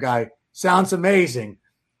Urlacher guy sounds amazing.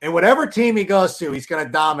 And whatever team he goes to, he's going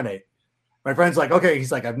to dominate. My friend's like, okay.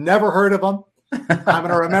 He's like, I've never heard of him. I'm going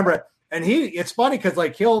to remember it. And it's funny because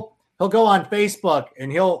like he'll go on Facebook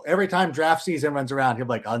and every time draft season runs around, he'll be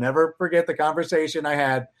like, I'll never forget the conversation I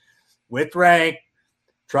had with Rank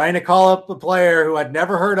trying to call up a player who I'd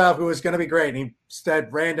never heard of who was going to be great. And he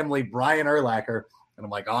said randomly Brian Urlacher. And I'm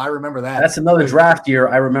like, oh, I remember that. That's another draft year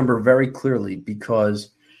I remember very clearly because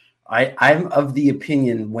I'm of the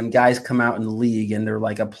opinion when guys come out in the league and they're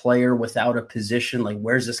like a player without a position, like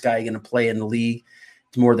where's this guy going to play in the league?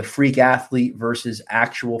 It's more the freak athlete versus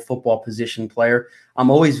actual football position player. I'm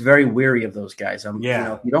always very wary of those guys.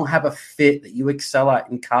 You don't have a fit that you excel at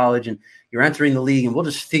in college and you're entering the league and we'll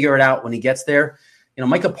just figure it out when he gets there. You know,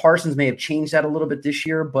 Micah Parsons may have changed that a little bit this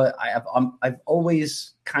year, but I've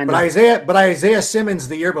always kind of. But Isaiah Simmons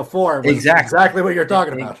the year before was exactly what you're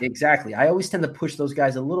talking about. Exactly. I always tend to push those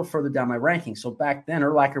guys a little further down my ranking. So back then,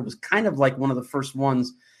 Urlacher was kind of like one of the first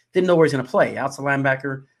ones. Didn't know where he's going to play. Outside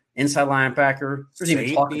linebacker, inside linebacker. There's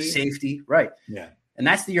even talk of safety, right? Yeah. And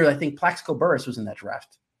that's the year I think Plaxico Burress was in that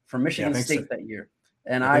draft from Michigan State that year,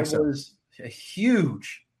 and I was a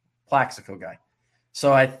huge Plaxico guy.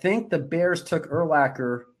 So I think the Bears took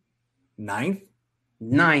Urlacher ninth,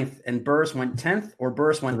 and Burress went 10th, or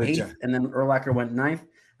Burress went 8th, and then Urlacher went 9th.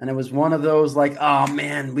 And it was one of those like, oh,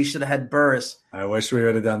 man, we should have had Burress. I wish we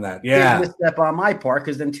would have done that. Yeah. Big misstep on my part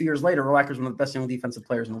because then 2 years later, Urlacher's one of the best young defensive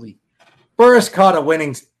players in the league. Burress caught a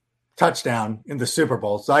winning touchdown in the Super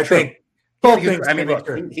Bowl. So I think both things. I mean,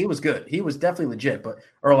 he was good. He was definitely legit, but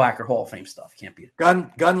Urlacher Hall of Fame stuff can't be.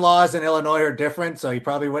 Gun laws in Illinois are different, so he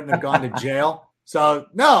probably wouldn't have gone to jail. So,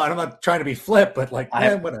 no, I'm not trying to be flip, but like,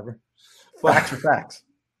 whatever. Facts are facts.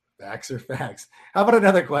 Facts are facts. How about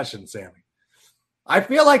another question, Sammy? I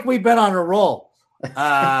feel like we've been on a roll.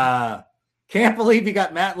 Can't believe you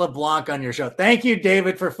got Matt LeBlanc on your show. Thank you,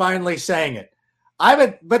 David, for finally saying it.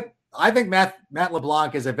 But I think Matt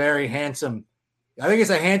LeBlanc is a very handsome – I think he's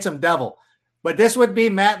a handsome devil. But this would be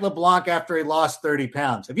Matt LeBlanc after he lost 30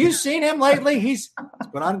 pounds. Have you seen him lately? He's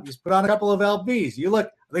put on a couple of LBs.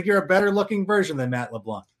 I think you're a better looking version than Matt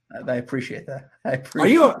LeBlanc. I appreciate that.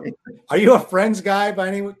 Are you a Friends guy by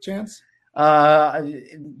any chance?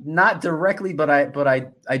 Not directly, but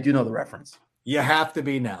I do know the reference. You have to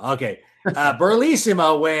be now. Okay.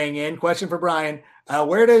 Burlissimo weighing in. Question for Brian.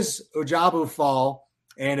 Where does Ojabu fall?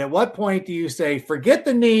 And at what point do you say, forget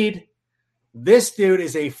the need? This dude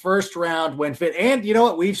is a first round when fit. And you know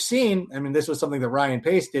what we've seen? I mean, this was something that Ryan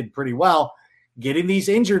Pace did pretty well, getting these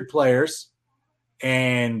injured players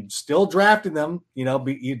and still drafting them,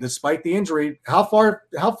 despite the injury. How far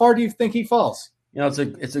do you think he falls?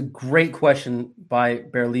 It's a great question by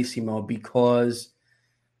Berlissimo because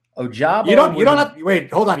Ojabo. You don't have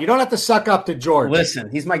wait, hold on. You don't have to suck up to George.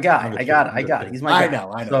 Listen, he's my guy. I got it. He's my guy.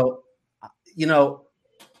 I know. So,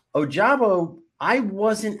 Ojabo, I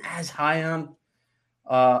wasn't as high on.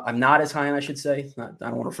 I'm not as high on, I should say. I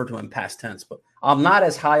don't want to refer to him in past tense, but I'm not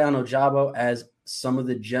as high on Ojabo as some of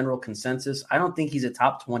the general consensus. I don't think he's a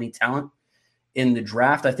top 20 talent in the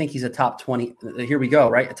draft. I think he's a top 20. Here we go,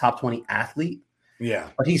 right? A top 20 athlete. Yeah.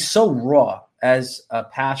 But he's so raw as a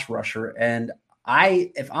pass rusher. And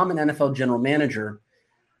if I'm an NFL general manager,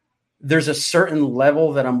 there's a certain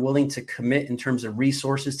level that I'm willing to commit in terms of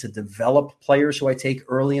resources to develop players who I take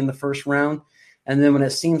early in the first round. And then when it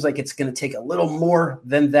seems like it's going to take a little more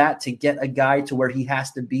than that to get a guy to where he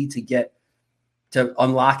has to be to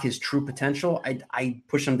unlock his true potential, I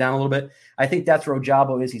push him down a little bit. I think that's where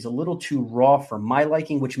Ojabo is. He's a little too raw for my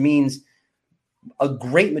liking, which means a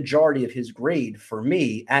great majority of his grade for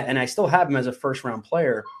me, and I still have him as a first-round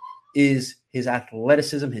player, is his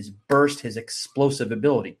athleticism, his burst, his explosive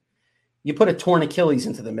ability. You put a torn Achilles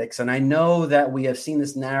into the mix, and I know that we have seen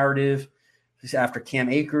this narrative after Cam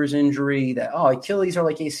Akers' injury that, Achilles are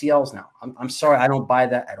like ACLs now. I'm sorry, I don't buy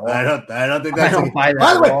that at all. I don't think that's – I don't buy that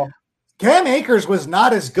by the at way, all. Cam Akers was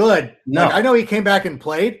not as good. No. I know he came back and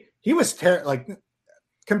played. He was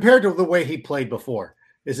compared to the way he played before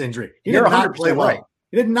his injury. He did not play well. Right.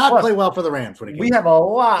 He did not play well for the Rams when he came. We have a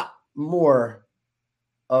lot more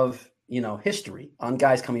of history on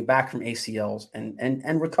guys coming back from ACLs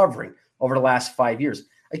and recovering over the last 5 years.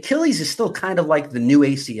 Achilles is still kind of like the new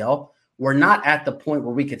ACL, we're not at the point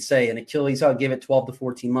where we could say an Achilles, I'll give it 12 to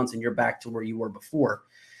 14 months and you're back to where you were before.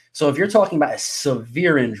 So if you're talking about a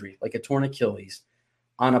severe injury, like a torn Achilles,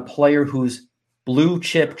 on a player whose blue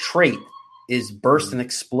chip trait is burst and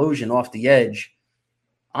explosion off the edge,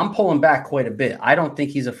 I'm pulling back quite a bit. I don't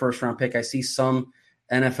think he's a first-round pick. I see some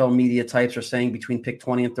NFL media types are saying between pick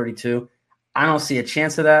 20 and 32. I don't see a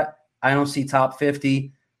chance of that. I don't see top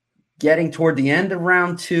 50. Getting toward the end of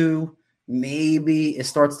round 2, maybe it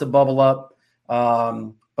starts to bubble up.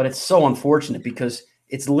 But it's so unfortunate because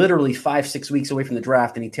it's literally 5-6 weeks away from the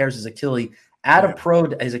draft, and he tears his Achilles at a pro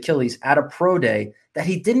day that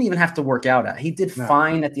he didn't even have to work out at. He did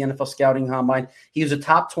fine at the NFL scouting combine. He was a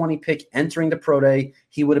top 20 pick entering the pro day.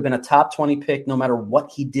 He would have been a top 20 pick no matter what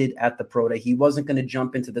he did at the pro day. He wasn't going to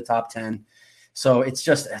jump into the top 10. So it's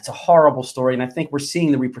a horrible story. And I think we're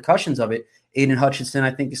seeing the repercussions of it. Aiden Hutchinson,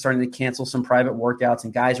 I think, is starting to cancel some private workouts,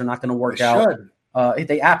 and guys are not going to work out.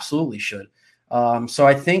 They absolutely should. So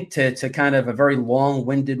I think to kind of a very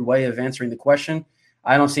long-winded way of answering the question,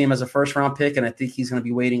 I don't see him as a first-round pick, and I think he's going to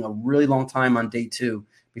be waiting a really long time on day 2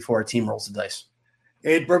 before a team rolls the dice.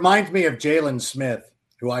 It reminds me of Jalen Smith,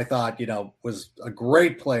 who I thought, was a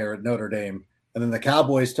great player at Notre Dame, and then the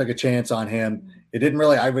Cowboys took a chance on him. It didn't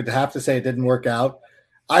really – I would have to say it didn't work out.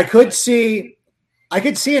 I could see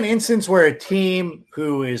an instance where a team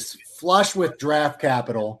who is flush with draft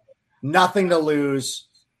capital, nothing to lose,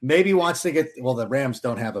 maybe wants to get – well, the Rams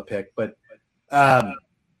don't have a pick, but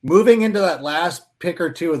moving into that last pick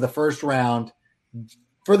or two of the first round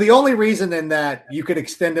for the only reason in that you could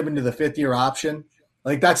extend him into the 5th-year option.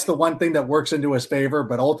 Like that's the one thing that works into his favor,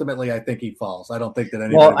 but ultimately I think he falls. I don't think that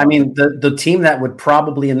anybody. Well, I mean, the team that would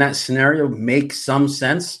probably in that scenario make some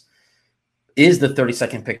sense is the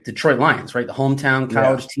 32nd pick, Detroit Lions, right? The hometown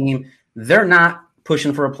college team. They're not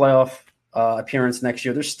pushing for a playoff appearance next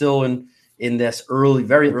year. They're still in this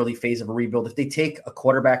very early phase of a rebuild. If they take a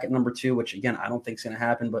quarterback at number 2, which again, I don't think is going to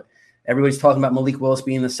happen, but everybody's talking about Malik Willis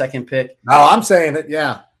being the 2nd pick. No, I'm saying it.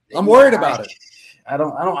 Yeah. I'm worried about it. I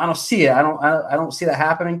don't see it. I don't see that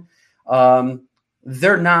happening.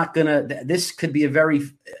 They're not gonna. This could be a very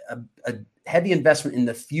heavy investment in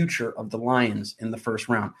the future of the Lions in the first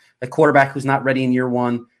round. A quarterback who's not ready in year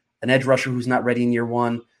 1, an edge rusher who's not ready in year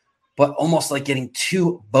 1, but almost like getting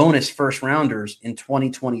 2 bonus first rounders in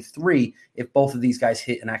 2023 if both of these guys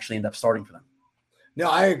hit and actually end up starting for them. No,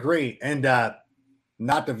 I agree, and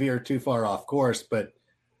not to veer too far off course, but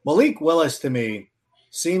Malik Willis to me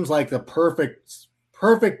seems like the perfect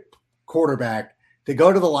quarterback to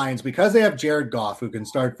go to the Lions because they have Jared Goff who can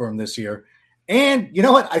start for him this year. And you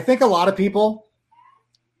know what? I think a lot of people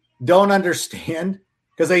don't understand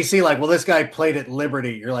because they see like, well, this guy played at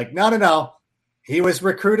Liberty. You're like, no. He was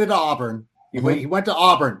recruited to Auburn. He went to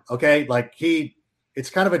Auburn. Okay. Like it's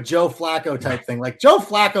kind of a Joe Flacco type thing. Like Joe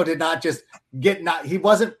Flacco did not just he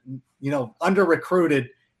wasn't, under recruited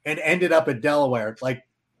and ended up at Delaware. Like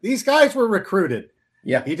these guys were recruited.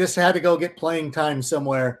 Yeah. He just had to go get playing time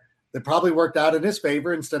somewhere that probably worked out in his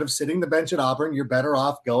favor. Instead of sitting the bench at Auburn, you're better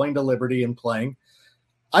off going to Liberty and playing.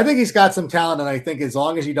 I think he's got some talent, and I think as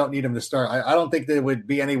long as you don't need him to start, I don't think that it would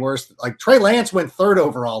be any worse. Like Trey Lance went 3rd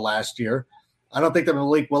overall last year. I don't think that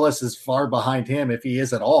Malik Willis is far behind him if he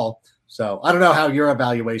is at all. So I don't know how your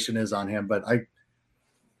evaluation is on him, but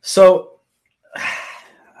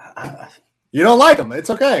you don't like him. It's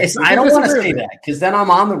okay. I don't want to say that because then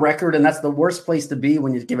I'm on the record, and that's the worst place to be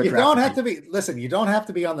when you give a draft. You don't have to be. Listen, you don't have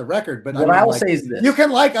to be on the record. But what I will say is this: you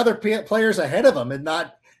can like other players ahead of him, and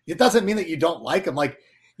not. It doesn't mean that you don't like them. Like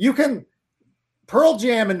you can Pearl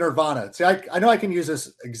Jam and Nirvana. See, I know I can use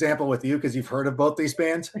this example with you because you've heard of both these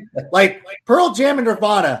bands. Like Pearl Jam and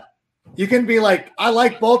Nirvana, you can be like, I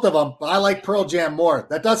like both of them, but I like Pearl Jam more.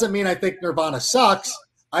 That doesn't mean I think Nirvana sucks.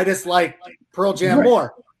 I just like Pearl Jam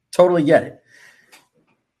more. Totally get it.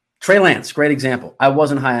 Trey Lance, great example. I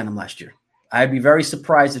wasn't high on him last year. I'd be very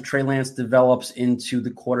surprised if Trey Lance develops into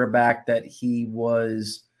the quarterback that he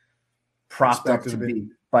was propped up to be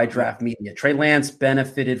by draft media. Trey Lance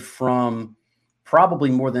benefited from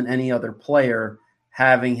probably more than any other player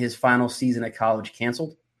having his final season at college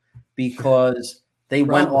canceled because they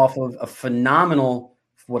went off of a phenomenal,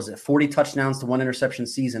 40 touchdowns to 1 interception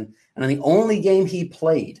season. And in the only game he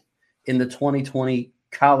played in the 2020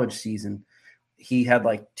 college season, he had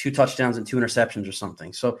like 2 touchdowns and 2 interceptions or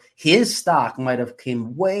something. So his stock might have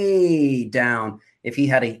came way down if he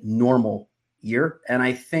had a normal year. And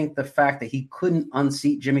I think the fact that he couldn't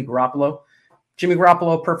unseat Jimmy Garoppolo,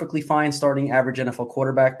 perfectly fine starting average NFL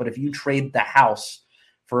quarterback. But if you trade the house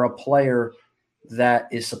for a player that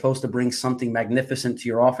is supposed to bring something magnificent to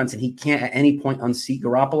your offense and he can't at any point unseat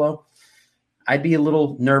Garoppolo, I'd be a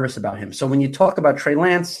little nervous about him. So when you talk about Trey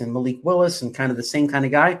Lance and Malik Willis and kind of the same kind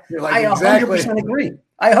of guy, I 100% agree.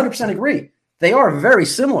 I 100% agree. They are very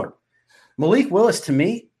similar. Malik Willis, to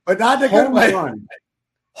me, but not in a good way.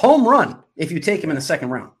 Home run if you take him in the second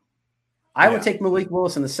round. I would take Malik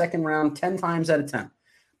Willis in the second round 10 times out of 10.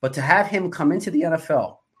 But to have him come into the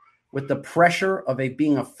NFL with the pressure of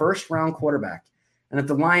being a first-round quarterback, and if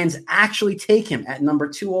the Lions actually take him at number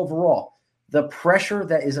 2 overall, the pressure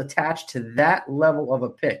that is attached to that level of a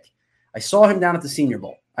pick. I saw him down at the Senior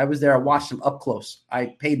Bowl. I was there. I watched him up close.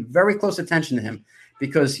 I paid very close attention to him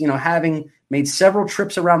because, having made several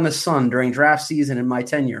trips around the sun during draft season in my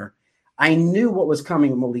tenure, I knew what was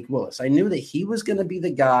coming with Malik Willis. I knew that he was going to be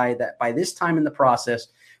the guy that by this time in the process,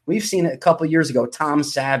 we've seen it a couple of years ago, Tom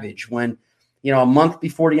Savage, when, a month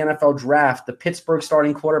before the NFL draft, the Pittsburgh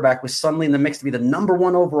starting quarterback was suddenly in the mix to be the number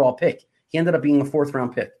 1 overall pick. He ended up being a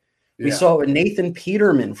 4th-round pick. Yeah. We saw Nathan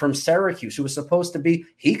Peterman from Syracuse, who was supposed to be,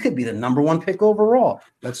 he could be the number 1 pick overall.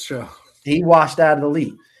 That's true. He washed out of the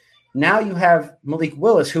league. Now you have Malik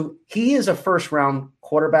Willis, who he is a first-round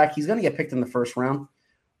quarterback. He's going to get picked in the first round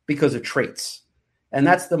because of traits. And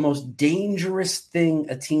that's the most dangerous thing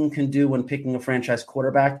a team can do when picking a franchise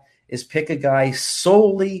quarterback is pick a guy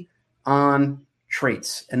solely on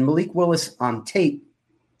traits. And Malik Willis on tape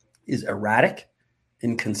is erratic,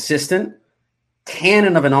 inconsistent,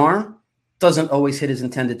 cannon of an arm, doesn't always hit his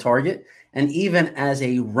intended target. And even as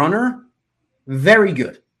a runner, very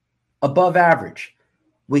good, above average.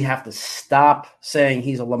 We have to stop saying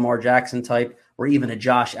he's a Lamar Jackson type or even a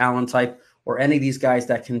Josh Allen type or any of these guys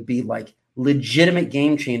that can be like legitimate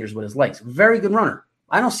game changers with his legs. Very good runner.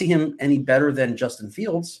 I don't see him any better than Justin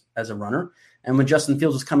Fields as a runner. And when Justin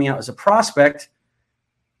Fields was coming out as a prospect,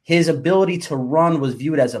 his ability to run was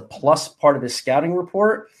viewed as a plus part of his scouting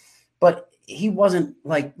report. But he wasn't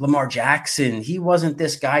like Lamar Jackson. He wasn't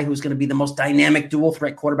this guy who's going to be the most dynamic dual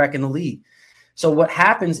threat quarterback in the league. So what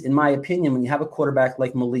happens, in my opinion, when you have a quarterback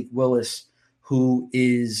like Malik Willis, who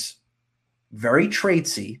is very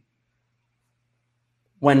traitsy,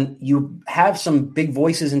 when you have some big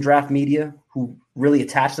voices in draft media who really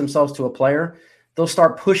attach themselves to a player, they'll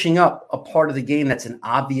start pushing up a part of the game that's an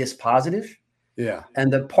obvious positive. Yeah.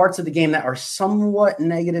 And the parts of the game that are somewhat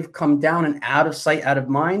negative come down and out of sight, out of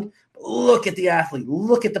mind. Look at the athlete.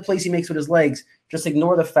 Look at the plays he makes with his legs. Just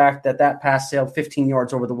ignore the fact that pass sailed 15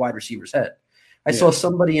 yards over the wide receiver's head. I saw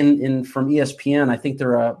somebody from ESPN, I think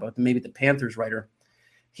they're maybe the Panthers writer.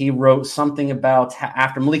 He wrote something about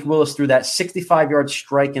after Malik Willis threw that 65-yard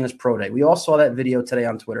strike in his pro day. We all saw that video today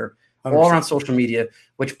on Twitter, 100%. All around social media,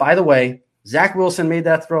 which, by the way, Zach Wilson made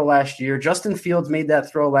that throw last year. Justin Fields made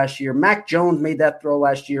that throw last year. Mac Jones made that throw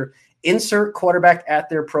last year. Insert quarterback at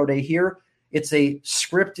their pro day here. It's a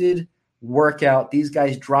scripted workout. These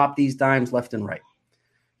guys drop these dimes left and right.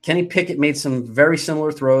 Kenny Pickett made some very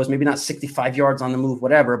similar throws, maybe not 65 yards on the move,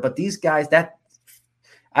 whatever. But these guys, I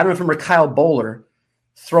don't know if you remember Kyle Bowler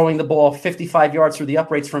throwing the ball 55 yards through the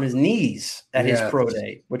uprights from his knees at his pro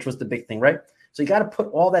day, which was the big thing, right? So you got to put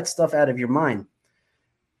all that stuff out of your mind.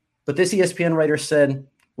 But this ESPN writer said,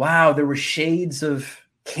 wow, there were shades of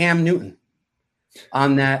Cam Newton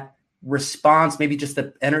on that response, maybe just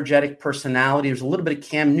the energetic personality. There's a little bit of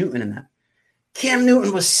Cam Newton in that. Cam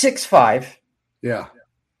Newton was 6'5". Yeah.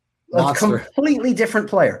 A completely different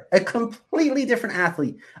player, a completely different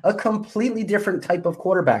athlete, a completely different type of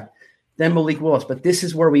quarterback than Malik Willis. But this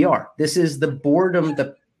is where we are. This is the boredom,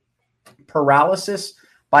 the paralysis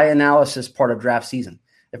by analysis part of draft season.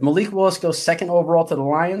 If Malik Willis goes second overall to the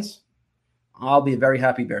Lions, I'll be a very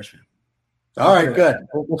happy Bears fan. All right, good.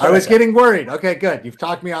 I was getting worried. Okay, good. You've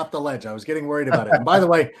talked me off the ledge. I was getting worried about it. And by the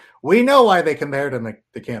way, we know why they compared him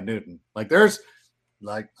to Cam Newton. I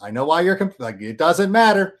know why you're it doesn't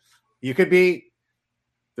matter. You could be,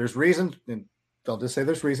 there's reasons, and I'll just say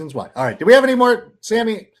there's reasons why. All right. Do we have any more,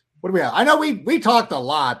 Sammy? What do we have? I know we talked a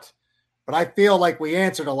lot, but I feel like we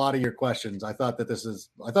answered a lot of your questions. I thought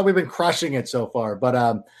we've been crushing it so far,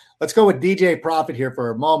 but let's go with DJ Profit here for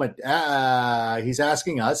a moment. He's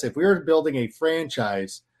asking us, if we were building a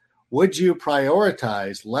franchise, would you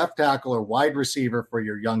prioritize left tackle or wide receiver for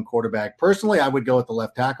your young quarterback? Personally, I would go with the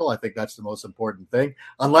left tackle. I think that's the most important thing.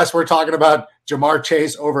 Unless we're talking about Jamar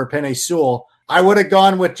Chase over Penei Sewell, I would have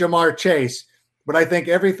gone with Jamar Chase. But I think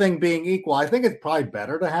everything being equal, I think it's probably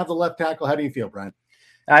better to have the left tackle. How do you feel, Brian?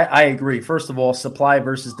 I agree. First of all, supply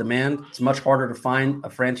versus demand. It's much harder to find a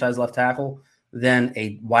franchise left tackle than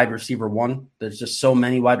a wide receiver one. There's just so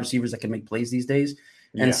many wide receivers that can make plays these days.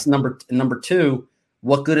 And it's number two,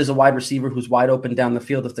 what good is a wide receiver who's wide open down the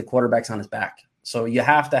field if the quarterback's on his back? So you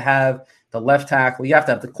have to have the left tackle. You have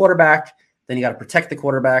to have the quarterback. then you got to protect the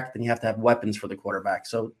quarterback, then you have to have weapons for the quarterback.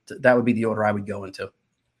 So that would be the order I would go into.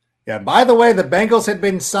 Yeah, by the way, the Bengals had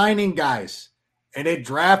been signing guys, and it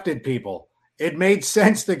drafted people. It made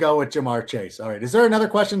sense to go with Jamar Chase. All right, is there another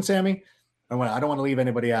question, Sammy? I don't want to leave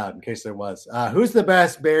anybody out in case there was. Who's the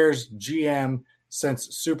best Bears GM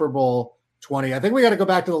since Super Bowl 20? I think we got to go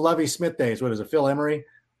back to the Lovie Smith days. What is it, Phil Emery?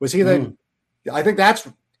 Was he the I think that's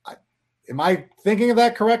 – am I thinking of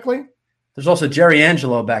that correctly? There's also Jerry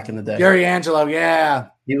Angelo back in the day. Jerry Angelo, yeah.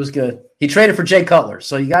 He was good. He traded for Jay Cutler,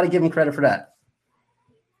 so you got to give him credit for that.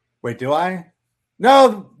 Wait, do I?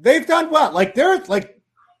 No, they've done well. Like, they're like,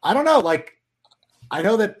 I don't know. Like, I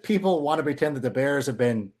know that people want to pretend that the Bears have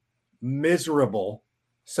been miserable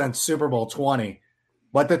since Super Bowl 20,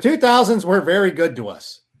 but the 2000s were very good to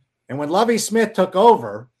us. And when Lovie Smith took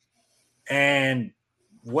over and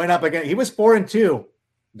went up again, he was 4-2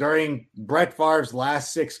 during Brett Favre's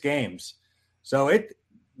last 6 games. So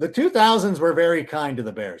the 2000s were very kind to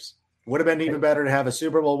the Bears. Would have been even better to have a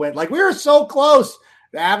Super Bowl win. Like, we were so close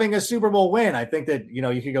to having a Super Bowl win. I think that,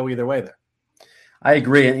 you could go either way there. I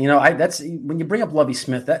agree. And, that's when you bring up Lovie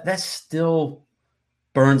Smith, that still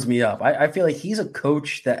burns me up. I feel like he's a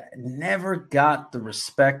coach that never got the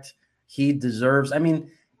respect he deserves. I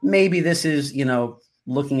mean, maybe this is,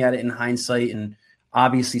 looking at it in hindsight and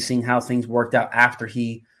obviously seeing how things worked out after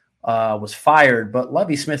he was fired. But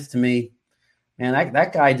Lovie Smith, to me, man,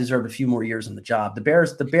 that guy deserved a few more years on the job.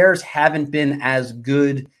 The Bears haven't been as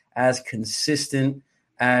good, as consistent,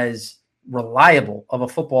 as reliable of a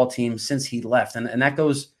football team since he left. And that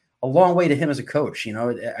goes a long way to him as a coach.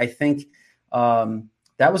 I think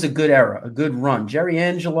that was a good era, a good run. Jerry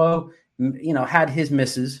Angelo, had his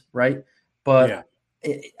misses, right? But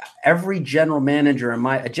every general manager, in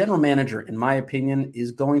my opinion,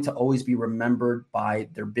 is going to always be remembered by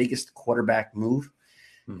their biggest quarterback move.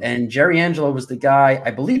 Mm-hmm. And Jerry Angelo was the guy.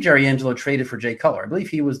 I believe Jerry Angelo traded for Jay Cutler. I believe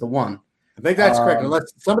he was the one. I think that's correct.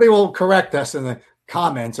 Unless somebody will correct us in the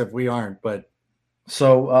comments if we aren't. But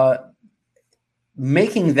so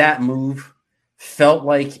making that move felt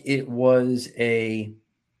like it was a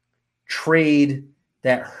trade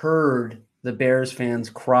that heard the Bears fans'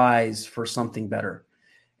 cries for something better.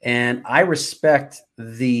 And I respect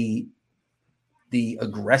the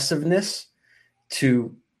aggressiveness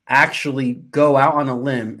to actually go out on a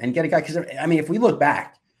limb and get a guy. Because, if we look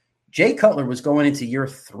back, Jay Cutler was going into year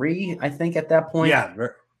 3, I think, at that point. Yeah.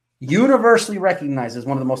 Universally recognized as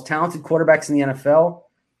one of the most talented quarterbacks in the NFL,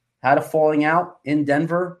 had a falling out in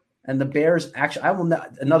Denver. And the Bears actually,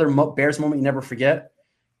 another Bears moment you never forget.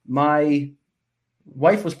 My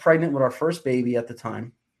wife was pregnant with our first baby at the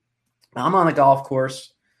time. I'm on a golf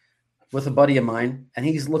course with a buddy of mine, and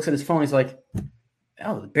he looks at his phone. He's like,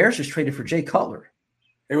 "Oh, the Bears just traded for Jay Cutler."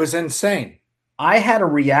 It was insane. I had a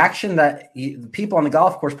reaction that the people on the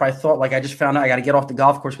golf course probably thought, like, I just found out I got to get off the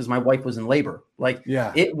golf course because my wife was in labor. Like,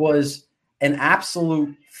 It was an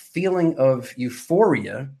absolute feeling of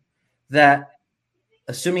euphoria that,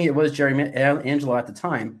 assuming it was Jerry Angelo at the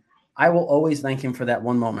time, I will always thank him for that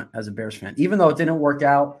one moment as a Bears fan, even though it didn't work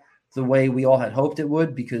out the way we all had hoped it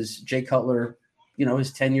would, because Jay Cutler,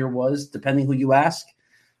 his tenure was, depending who you ask,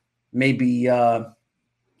 maybe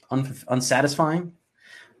unsatisfying,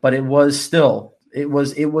 but it was still, it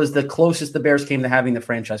was the closest the Bears came to having the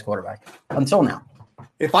franchise quarterback until now.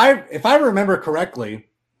 If I remember correctly,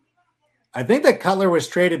 I think that Cutler was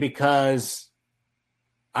traded because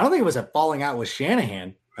I don't think it was a falling out with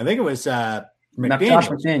Shanahan. I think it was McDaniels. Josh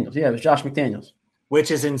McDaniels. Yeah, it was Josh McDaniels. Which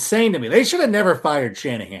is insane to me. They should have never fired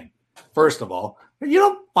Shanahan, first of all. You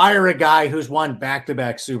don't fire a guy who's won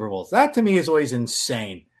back-to-back Super Bowls. That, to me, is always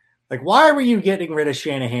insane. Like, why were you getting rid of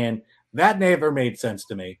Shanahan? That never made sense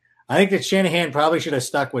to me. I think that Shanahan probably should have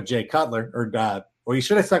stuck with Jay Cutler, or he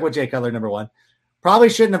should have stuck with Jay Cutler, number one. Probably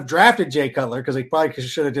shouldn't have drafted Jay Cutler because he probably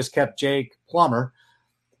should have just kept Jake Plummer.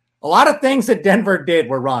 A lot of things that Denver did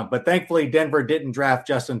were wrong, but thankfully Denver didn't draft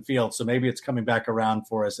Justin Fields, so maybe it's coming back around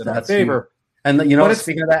for us in our favor. And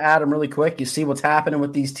speaking of that, Adam, really quick, you see what's happening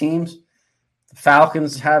with these teams? The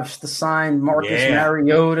Falcons have to sign Marcus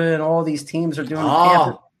Mariota, and all these teams are doing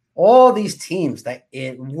all these teams that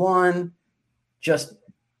just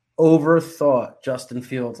overthought Justin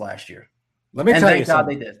Fields last year. Let me tell you something. Thank God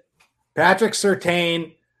they did. Patrick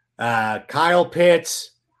Surtain, Kyle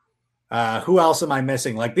Pitts, who else am I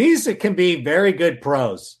missing? Like, these can be very good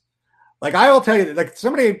pros. Like, I will tell you, like,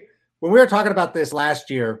 somebody, when we were talking about this last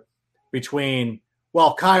year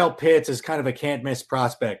Kyle Pitts is kind of a can't miss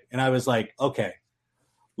prospect. And I was like, okay,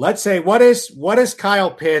 let's say, what is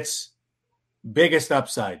Kyle Pitts' biggest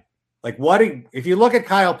upside? Like, if you look at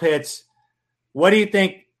Kyle Pitts, what do you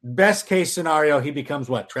think best case scenario, he becomes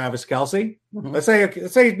what? Travis Kelce? Mm-hmm. Let's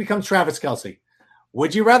say he becomes Travis Kelce.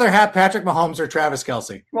 Would you rather have Patrick Mahomes or Travis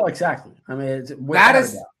Kelce? Well, exactly. I mean, that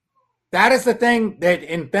is the thing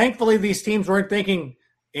and thankfully these teams weren't thinking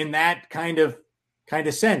in that kind of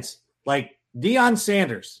sense. Like Deion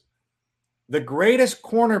Sanders, the greatest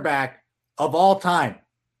cornerback of all time,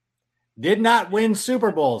 did not win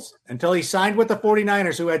Super Bowls until he signed with the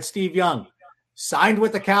 49ers, who had Steve Young, signed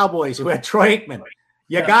with the Cowboys, who had Troy Aikman.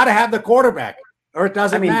 You got to have the quarterback, or it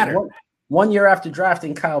doesn't matter. One year after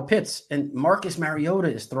drafting Kyle Pitts, and Marcus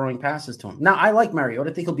Mariota is throwing passes to him. Now, I like Mariota.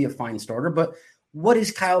 I think he'll be a fine starter, but what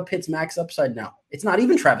is Kyle Pitts' max upside now? It's not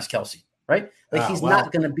even Travis Kelce, right? Like he's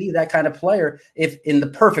not going to be that kind of player. If in the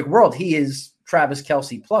perfect world, he is Travis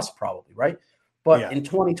Kelce plus probably, right? But in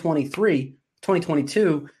 2023,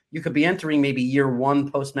 2022, you could be entering maybe year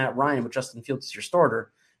one post Matt Ryan with Justin Fields as your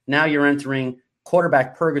starter. Now you're entering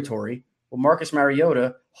quarterback purgatory with Marcus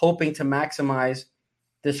Mariota, hoping to maximize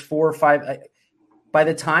this 4 or 5. By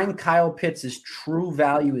the time Kyle Pitts' true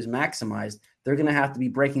value is maximized, they're going to have to be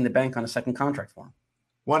breaking the bank on a second contract for him.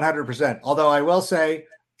 100%. Although I will say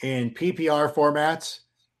in PPR formats,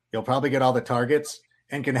 you'll probably get all the targets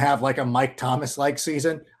and can have like a Mike Thomas-like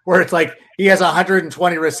season where it's like he has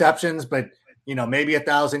 120 receptions, but maybe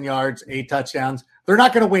 1,000 yards, 8 touchdowns. They're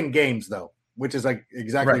not going to win games though, which is like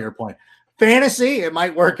exactly your point. Fantasy, it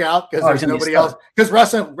might work out because there's nobody else. Because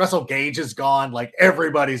Russell Gage is gone. Like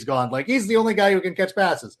everybody's gone. Like he's the only guy who can catch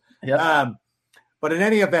passes. Yep. But in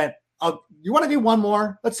any event, you want to do one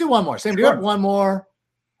more? Let's do one more. Sam, do you have one more?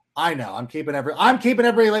 I know. I'm keeping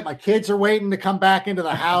everybody late. My kids are waiting to come back into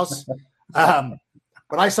the house.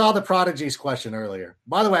 But I saw the Prodigy's question earlier.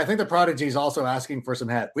 By the way, I think the Prodigy is also asking for some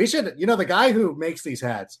hats. We should, the guy who makes these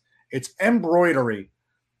hats, it's Embroidery.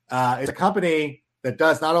 It's a company that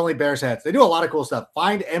does not only Bears hats. They do a lot of cool stuff.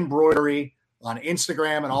 Find Embroidery on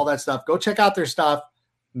Instagram and all that stuff. Go check out their stuff.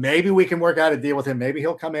 Maybe we can work out a deal with him. Maybe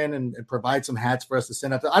he'll come in and provide some hats for us to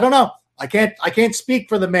send up. I don't know. I can't speak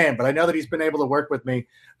for the man, but I know that he's been able to work with me.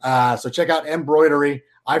 So check out Embroidery.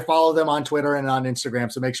 I follow them on Twitter and on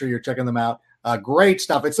Instagram, so make sure you're checking them out. Great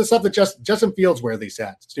stuff. It's the stuff that Justin Fields wears these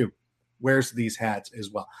hats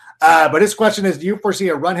as well. But his question is, do you foresee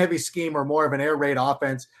a run-heavy scheme or more of an air raid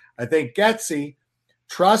offense? I think Getsy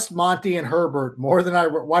trust Monty and Herbert more than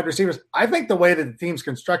our wide receivers. I think the way that the team's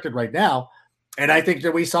constructed right now, and I think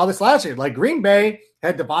that we saw this last year, like Green Bay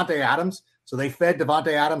had Devontae Adams, so they fed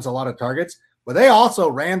Devontae Adams a lot of targets, but they also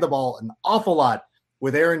ran the ball an awful lot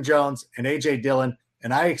with Aaron Jones and A.J. Dillon,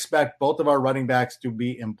 and I expect both of our running backs to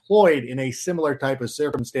be employed in a similar type of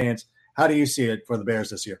circumstance. How do you see it for the Bears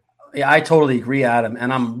this year? Yeah, I totally agree, Adam,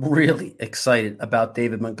 and I'm really excited about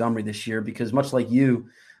David Montgomery this year because much like you,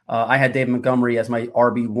 I had David Montgomery as my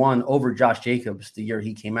RB1 over Josh Jacobs the year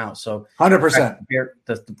he came out. So 100%.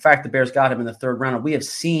 The fact the Bears got him in the third round, we have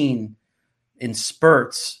seen in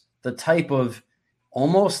spurts the type of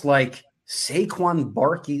almost like Saquon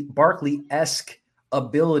Barkley-esque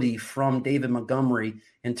ability from David Montgomery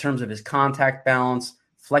in terms of his contact balance,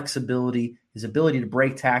 flexibility, his ability to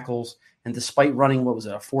break tackles. And despite running, what was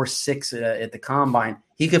it, a 4.6 at the combine,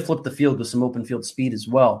 he could flip the field with some open field speed as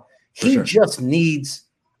well. He just needs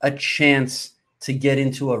a chance to get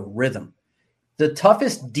into a rhythm. The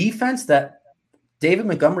toughest defense that David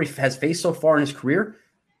Montgomery has faced so far in his career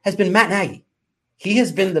has been Matt Nagy. He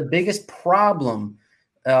has been the biggest problem,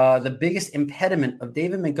 the biggest impediment of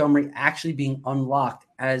David Montgomery actually being unlocked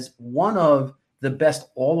as one of the best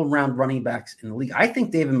all-around running backs in the league. I think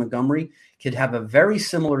David Montgomery could have a very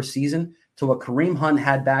similar season to what Kareem Hunt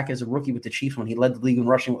had back as a rookie with the Chiefs when he led the league in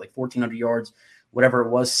rushing with like 1,400 yards, whatever it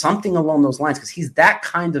was, something along those lines, because he's that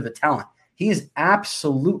kind of a talent. He is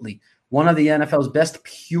absolutely one of the NFL's best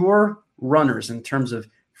pure runners in terms of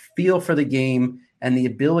feel for the game and the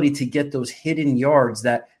ability to get those hidden yards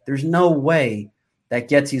that there's no way that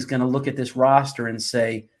Getsy's going to look at this roster and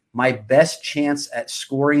say, my best chance at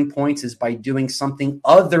scoring points is by doing something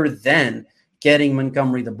other than getting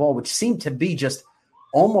Montgomery the ball, which seemed to be just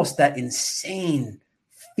almost that insane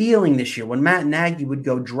feeling this year when Matt Nagy would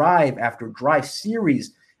go drive after drive,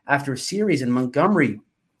 series after series, and Montgomery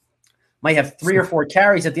might have 3 or 4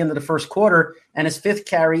 carries at the end of the first quarter, and his 5th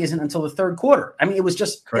carry isn't until the third quarter. I mean, it was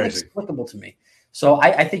just inexplicable to me. So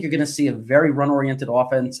I think you're going to see a very run-oriented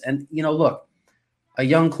offense. And, look, a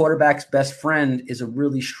young quarterback's best friend is a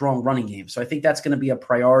really strong running game. So I think that's going to be a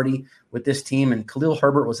priority with this team. And Khalil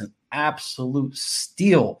Herbert was an absolute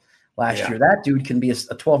steal last year. That dude can be a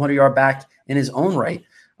 1,200-yard back in his own right.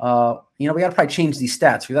 we got to probably change these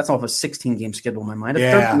stats because that's off a 16-game schedule in my mind. A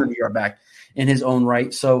Yeah. 13-yard back in his own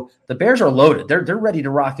right. So the Bears are loaded. They're ready to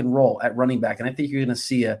rock and roll at running back, and I think you're going to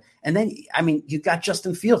see and then, you've got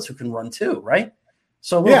Justin Fields who can run too, right?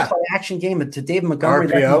 So a little play action game to David Montgomery,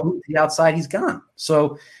 that can move to the outside, he's gone.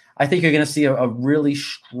 So I think you're going to see a really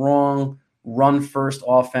strong run-first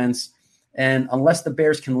offense. And unless the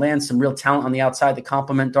Bears can land some real talent on the outside to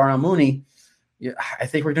complement Darnell Mooney, I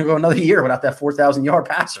think we're going to go another year without that 4,000-yard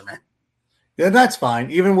passer, man. Yeah, that's fine.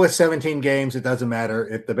 Even with 17 games, it doesn't matter.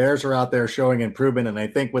 If the Bears are out there showing improvement, and I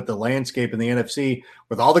think with the landscape in the NFC,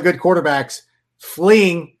 with all the good quarterbacks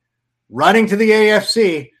fleeing, running to the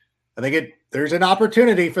AFC, I think there's an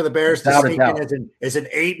opportunity for the Bears to sneak in as an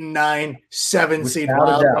 8-9, 7-seed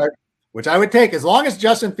wild card, which I would take. As long as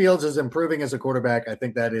Justin Fields is improving as a quarterback, I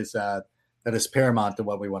think that is paramount to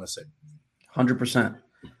what we want to see. 100%.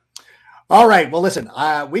 All right. Well, listen,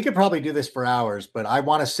 we could probably do this for hours, but I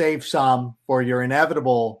want to save some for your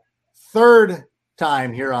inevitable third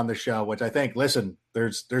time here on the show, which I think, listen,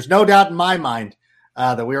 there's no doubt in my mind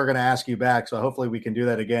that we are going to ask you back. So hopefully we can do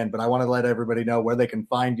that again, but I want to let everybody know where they can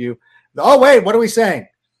find you. Oh, wait, what are we saying?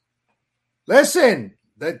 Listen,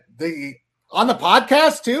 on the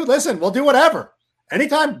podcast too, listen, we'll do whatever.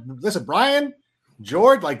 Anytime, listen, Brian,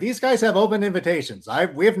 George, like these guys have open invitations.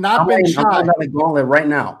 We have not been shy. I'm on the gauntlet right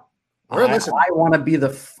now. I want to be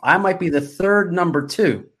I might be the third number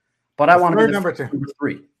 2, but I want to be the number number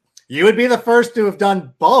 3. You would be the first to have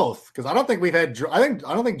done both, because I don't think we've had. I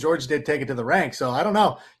don't think George did take it to the ranks. So I don't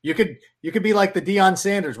know. You could be like the Deion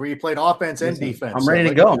Sanders, where you played offense and defense. I'm ready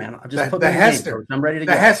to go, man. I just put the Hester. I'm ready to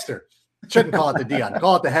go. The Hester. Shouldn't call it the Deion.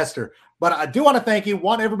 Call it the Hester. But I do want to thank you.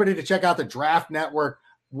 Want everybody to check out the Draft Network.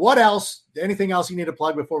 What else? Anything else you need to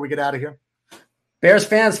plug before we get out of here? Bears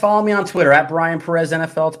fans, follow me on Twitter at Brian Perez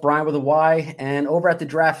NFL. It's Brian with a Y. And over at the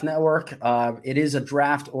Draft Network, it is a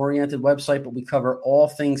draft-oriented website, but we cover all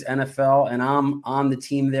things NFL, and I'm on the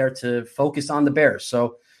team there to focus on the Bears.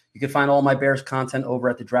 So you can find all my Bears content over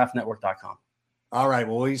at thedraftnetwork.com. All right.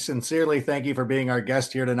 Well, we sincerely thank you for being our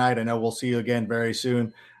guest here tonight. I know we'll see you again very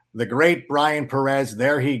soon. The great Brian Perez,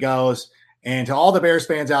 there he goes. And to all the Bears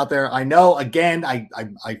fans out there, I know, again,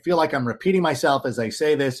 I feel like I'm repeating myself as I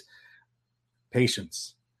say this.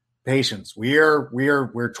 Patience.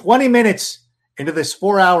 We're 20 minutes into this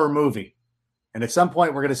 4-hour movie. And at some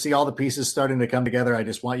point, we're going to see all the pieces starting to come together. I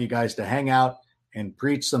just want you guys to hang out and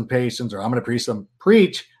preach some patience, or I'm going to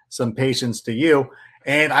preach some patience to you.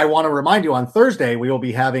 And I want to remind you, on Thursday, we will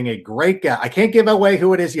be having a great guest. I can't give away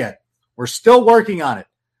who it is yet. We're still working on it.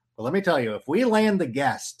 But let me tell you, if we land the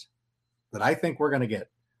guest that I think we're going to get,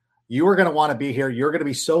 you are going to want to be here. You're going to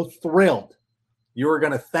be so thrilled. You are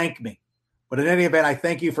going to thank me. But in any event, I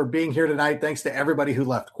thank you for being here tonight. Thanks to everybody who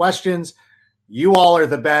left questions. You all are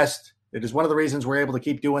the best. It is one of the reasons we're able to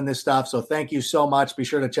keep doing this stuff. So thank you so much. Be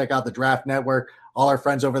sure to check out the Draft Network, all our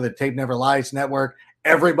friends over the Tape Never Lies Network,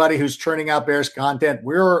 everybody who's churning out Bears content.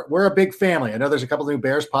 We're a big family. I know there's a couple of new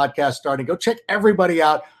Bears podcasts starting. Go check everybody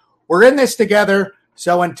out. We're in this together.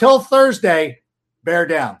 So until Thursday, bear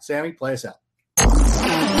down. Sammy, play us out.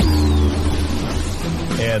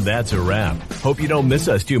 And that's a wrap. Hope you don't miss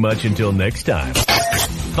us too much until next time.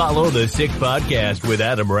 Follow the Sick Podcast with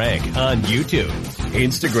Adam Rank on YouTube,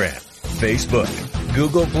 Instagram, Facebook,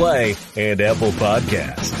 Google Play, and Apple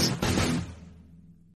Podcasts.